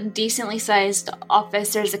got a decently sized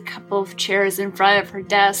office. There's a couple of chairs in front of her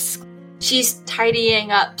desk. She's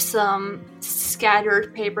tidying up some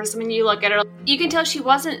scattered papers. When you look at her, you can tell she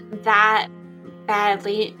wasn't that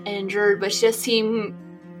badly injured, but she just seemed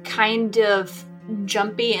kind of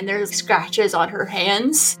jumpy, and there's scratches on her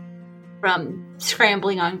hands from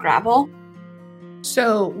scrambling on gravel.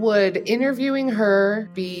 So, would interviewing her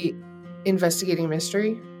be investigating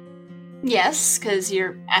mystery? Yes, because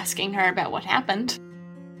you're asking her about what happened.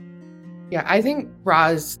 Yeah, I think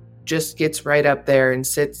Roz just gets right up there and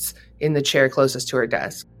sits in the chair closest to her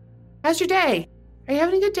desk. How's your day? Are you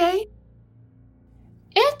having a good day?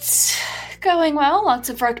 It's going well.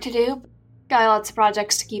 Lots of work to do. Got lots of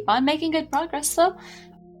projects to keep on. Making good progress, though.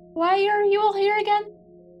 Why are you all here again?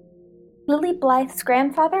 Lily Blythe's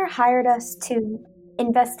grandfather hired us to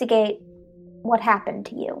investigate what happened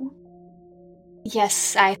to you.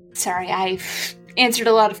 Yes, I've answered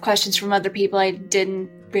a lot of questions from other people. I didn't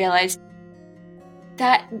realize.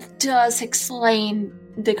 That does explain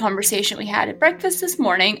the conversation we had at breakfast this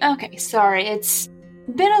morning. Okay, sorry. It's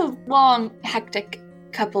been a long, hectic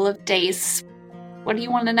couple of days. What do you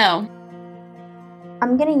want to know?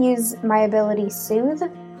 I'm gonna use my ability Soothe.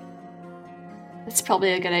 That's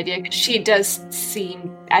probably a good idea, because she does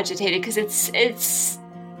seem agitated, because it's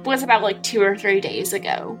was about like 2 or 3 days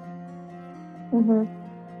ago. Mm-hmm.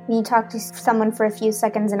 When you talk to someone for a few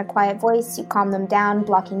seconds in a quiet voice, you calm them down,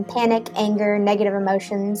 blocking panic, anger, negative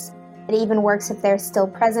emotions. It even works if they're still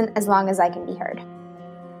present, as long as I can be heard.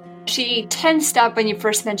 She tensed up when you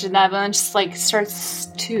first mentioned that, and just like starts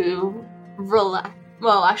to relax.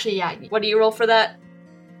 Well, actually, yeah. What do you roll for that?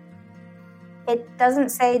 It doesn't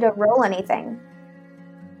say to roll anything.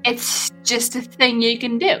 It's just a thing you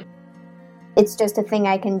can do. It's just a thing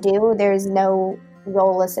I can do. There's no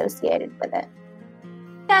roll associated with it.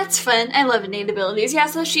 That's fun. I love innate abilities. Yeah,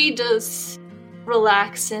 so she does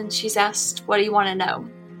relax, and she's asked, what do you want to know?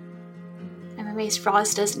 I'm amazed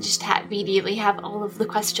Roz doesn't just immediately have all of the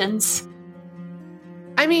questions.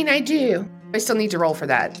 I mean, I do. I still need to roll for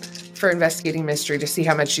that, for investigating mystery, to see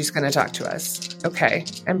how much she's going to talk to us. Okay.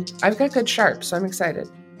 I've got good sharp, so I'm excited.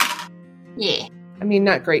 Yeah. I mean,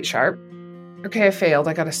 not great sharp. Okay, I failed.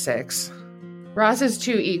 I got a 6. Roz is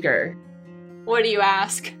too eager. What do you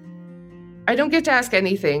ask? I don't get to ask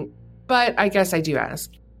anything, but I guess I do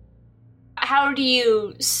ask. How do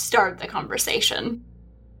you start the conversation?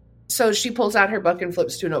 So she pulls out her book and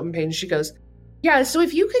flips to an open page. She goes, yeah, so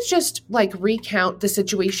if you could just, recount the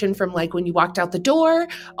situation from, when you walked out the door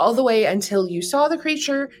all the way until you saw the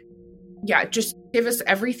creature. Yeah, just give us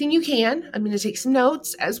everything you can. I'm going to take some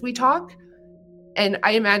notes as we talk. And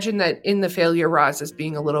I imagine that in the failure, Roz is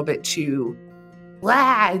being a little bit too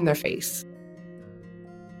in their face.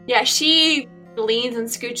 Yeah, she leans and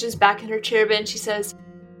scooches back in her chair and she says,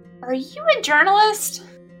 are you a journalist?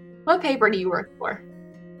 What paper do you work for?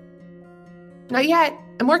 Not yet.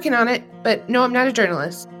 I'm working on it, but no, I'm not a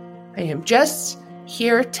journalist. I am just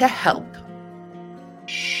here to help.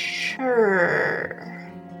 Sure.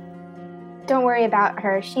 Don't worry about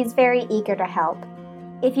her. She's very eager to help.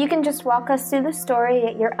 If you can just walk us through the story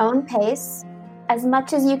at your own pace, as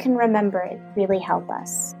much as you can remember, it really help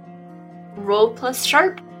us. Roll plus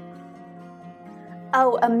sharp.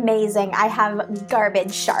 Oh, amazing. I have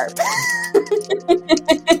garbage sharp.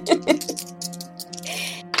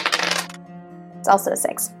 It's also a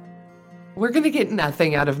 6. We're going to get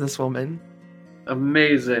nothing out of this woman.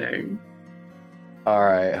 Amazing. All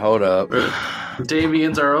right, hold up.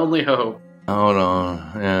 Damien's our only hope. Hold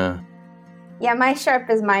on, yeah. Yeah, my sharp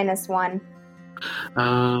is -1.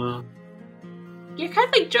 You're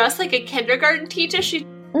kind of dressed like a kindergarten teacher.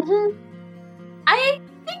 Mm-hmm. I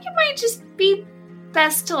think it might just be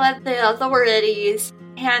best to let the authorities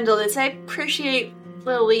handle this. I appreciate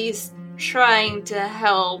Lily's trying to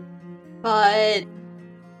help, but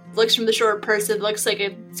looks from the short person, looks like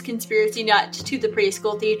a conspiracy nut to the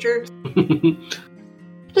preschool teacher.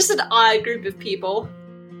 Just an odd group of people.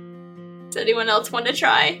 Does anyone else want to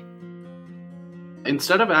try?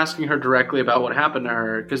 Instead of asking her directly about what happened to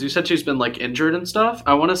her, because you said she's been injured and stuff,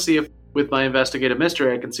 I want to see if with my investigative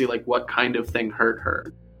mystery I can see what kind of thing hurt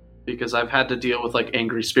her, because I've had to deal with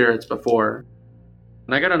angry spirits before.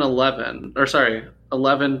 And I got an 11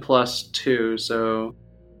 plus 2, so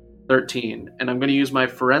 13. And I'm going to use my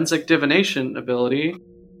forensic divination ability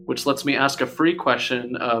which lets me ask a free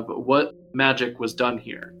question of what magic was done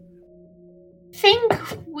here. Think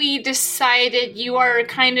we decided you are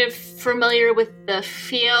kind of familiar with the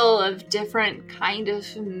feel of different kind of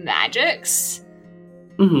magics.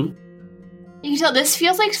 Mm-hmm. You can tell this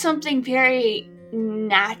feels like something very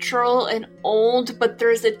natural and old, but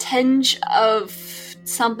there's a tinge of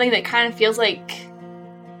something that kind of feels like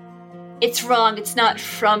it's wrong, it's not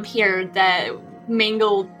from here, that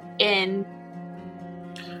mingled in.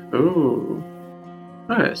 Ooh.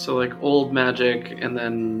 Alright, so like old magic and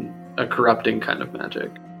then a corrupting kind of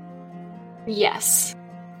magic. Yes.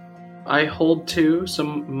 I hold 2, so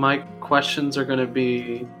my questions are going to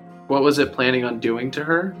be, what was it planning on doing to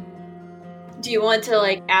her? Do you want to,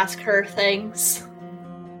 like, ask her things?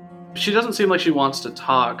 She doesn't seem like she wants to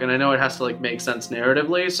talk, and I know it has to, like, make sense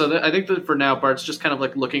narratively, so I think that for now, Bart's just kind of,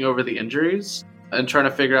 like, looking over the injuries and trying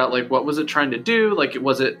to figure out, like, what was it trying to do? Like,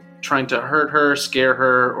 was it trying to hurt her, scare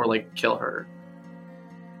her, or, like, kill her?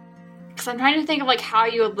 Because I'm trying to think of, like, how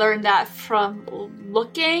you would learn that from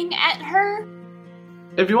looking at her.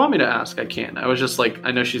 If you want me to ask, I can. I was just, like,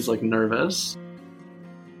 I know she's, like, nervous.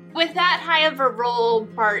 With that high of a roll,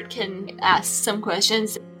 Bart can ask some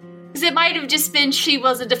questions. Because it might have just been she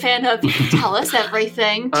wasn't a fan of, you can tell us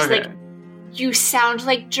everything. Just Okay. like, you sound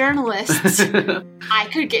like journalists. I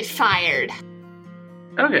could get fired.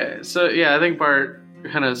 Okay, so yeah, I think Bart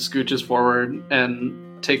kind of scooches forward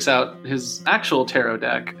and takes out his actual tarot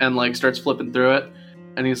deck and like starts flipping through it.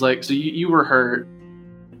 And he's like, so you were hurt.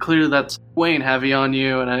 Clearly that's weighing heavy on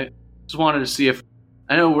you. And I just wanted to see if,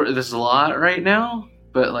 I know this is a lot right now,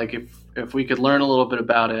 but like if we could learn a little bit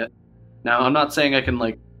about it. Now, I'm not saying I can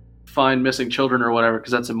like find missing children or whatever,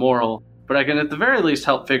 because that's immoral, but I can at the very least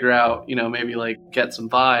help figure out, you know, maybe like get some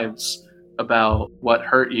vibes about what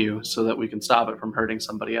hurt you so that we can stop it from hurting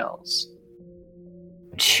somebody else.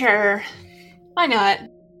 Sure. Why not?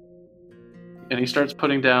 And he starts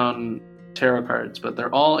putting down tarot cards, but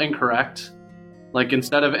they're all incorrect. Like,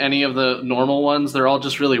 instead of any of the normal ones, they're all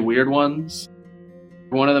just really weird ones.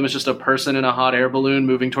 One of them is just a person in a hot air balloon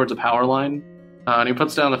moving towards a power line. And he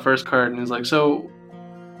puts down the first card and he's like, so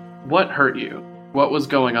what hurt you? What was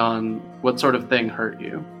going on? What sort of thing hurt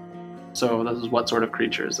you? So this is what sort of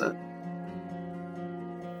creature is it?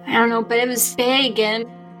 I don't know, but it was big and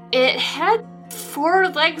it had 4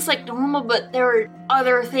 legs like normal, but there were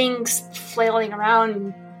other things flailing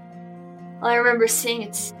around. I remember seeing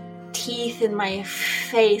its teeth in my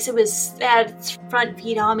face. It had its front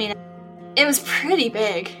feet on me. It was pretty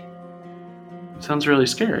big. Sounds really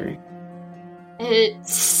scary. It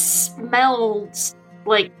smelled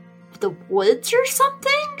like the woods or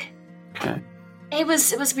something. Okay. It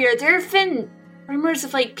was weird. There have been rumors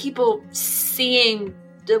of like people seeing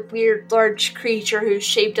the weird large creature whose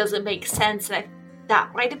shape doesn't make sense, and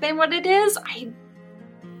that might have been what it is.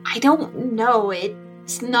 I don't know.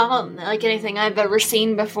 It's not like anything I've ever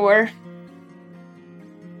seen before.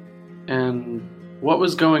 And what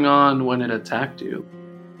was going on when it attacked you?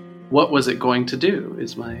 What was it going to do,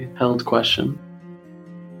 is my held question.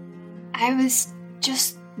 I was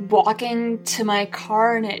just walking to my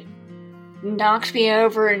car and it knocked me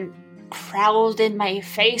over and growled in my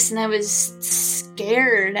face, and I was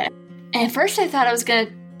scared. And at first I thought I was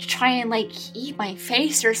gonna try and like eat my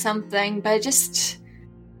face or something, but I just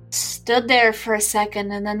stood there for a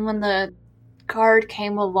second, and then when the guard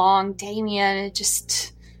came along, Damien, it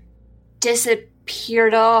just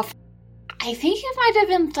disappeared off. I think it might have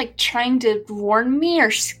been like trying to warn me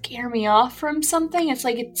or scare me off from something. It's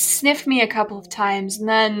like it sniffed me a couple of times and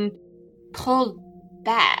then pulled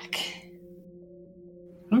back.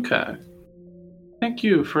 Okay. Thank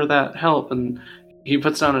you for that help. And he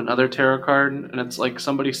puts down another tarot card, and it's like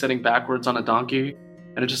somebody sitting backwards on a donkey.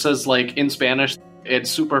 And it just says, like, in Spanish, it's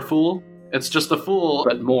super fool. It's just a fool,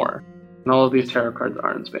 but more. And all of these tarot cards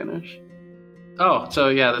are in Spanish. Oh, so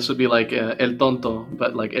yeah, this would be like el tonto,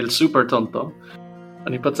 but like el super tonto.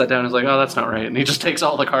 And he puts that down and he's like, oh, that's not right. And he just takes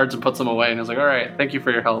all the cards and puts them away. And he's like, all right, thank you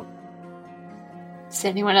for your help. Does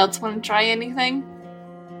anyone else want to try anything?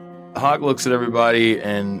 Hawk looks at everybody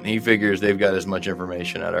and he figures they've got as much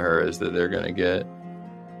information out of her as that they're going to get.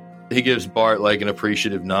 He gives Bart like an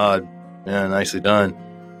appreciative nod. Yeah, nicely done.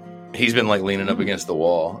 He's been like leaning up against the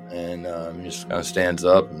wall and just kind of stands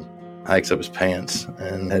up and hikes up his pants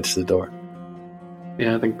and heads to the door.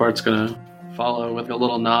 Yeah, I think Bart's gonna follow with a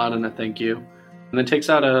little nod and a thank you, and then takes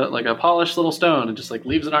out a polished little stone and just like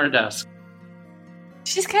leaves it on her desk.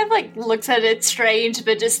 She just kind of like looks at it strange,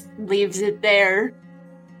 but just leaves it there.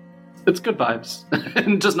 It's good vibes,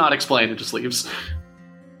 and does not explain. It just leaves.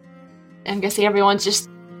 I'm guessing everyone's just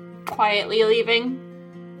quietly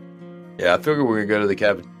leaving. Yeah, I figure we're gonna go to the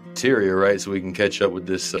Syria, right? So we can catch up with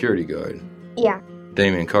this security guard, Yeah.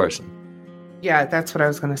 Damian Carson. Yeah, that's what I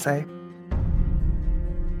was going to say.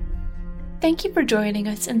 Thank you for joining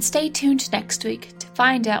us, and stay tuned next week to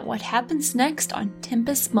find out what happens next on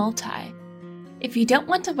Tempest Multi. If you don't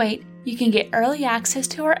want to wait, you can get early access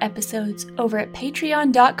to our episodes over at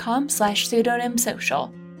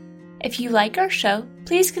patreon.com/pseudonymsocial. If you like our show,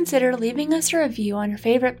 please consider leaving us a review on your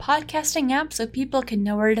favorite podcasting app so people can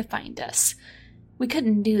know where to find us. We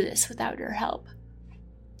couldn't do this without your help.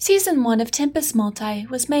 Season 1 of Tempest Multi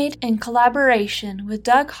was made in collaboration with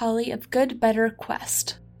Doug Hawley of Good Better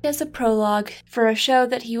Quest as a prologue for a show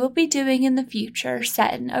that he will be doing in the future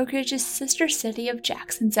set in Oak Ridge's sister city of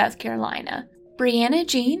Jackson, South Carolina. Brianna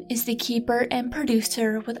Jean is the keeper and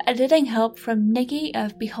producer with editing help from Nikki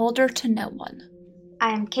of Beholder to No One.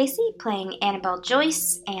 I'm Casey, playing Annabelle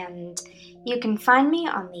Joyce, and you can find me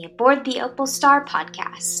on the Aboard the Opal Star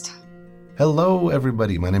podcast. Hello,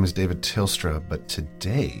 everybody. My name is David Tilstra, but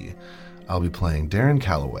today I'll be playing Darren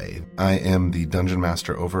Calloway. I am the Dungeon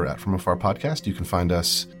Master over at From Afar Podcast. You can find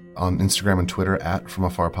us on Instagram and Twitter at From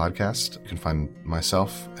Afar Podcast. You can find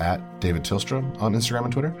myself at David Tilstra on Instagram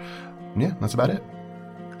and Twitter. Yeah, that's about it.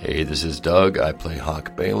 Hey, this is Doug. I play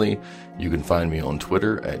Hawk Bailey. You can find me on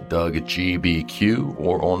Twitter at DougGBQ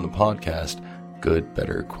or on the podcast Good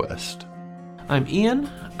Better Quest. I'm Ian.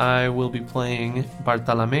 I will be playing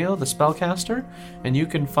Bartolomeo, the Spellcaster, and you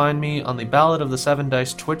can find me on the Ballad of the Seven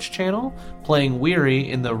Dice Twitch channel, playing Weary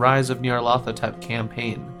in the Rise of Nyarlathotep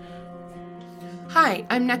campaign. Hi,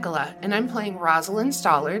 I'm Nicola, and I'm playing Rosalind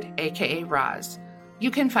Stollard, aka Roz.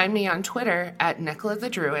 You can find me on Twitter at Nicola the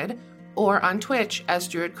Druid, or on Twitch as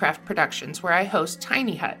Druidcraft Productions, where I host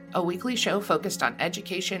Tiny Hut, a weekly show focused on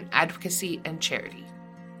education, advocacy, and charity.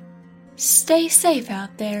 Stay safe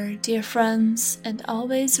out there, dear friends, and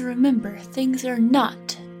always remember things are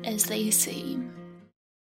not as they seem.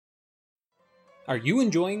 Are you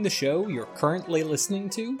enjoying the show you're currently listening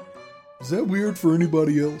to? Is that weird for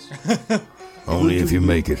anybody else? Only if you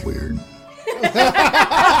make it weird.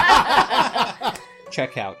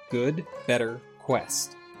 Check out Good Better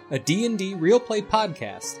Quest, a D&D real play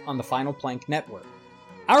podcast on the Final Plank Network.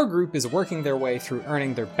 Our group is working their way through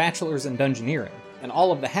earning their bachelor's in dungeoneering and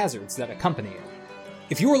all of the hazards that accompany it.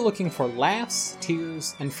 If you are looking for laughs,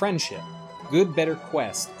 tears, and friendship, Good Better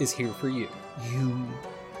Quest is here for you. You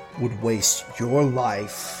would waste your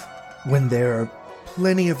life when there are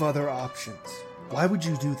plenty of other options. Why would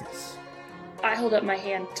you do this? I hold up my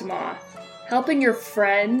hand to Moth. Helping your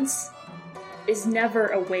friends is never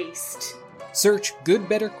a waste. Search Good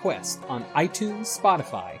Better Quest on iTunes,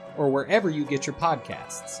 Spotify, or wherever you get your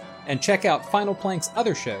podcasts. And check out Final Plank's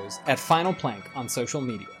other shows at Final Plank on social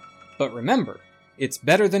media. But remember, it's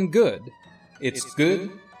better than good. It's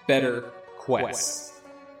Good Better Quest.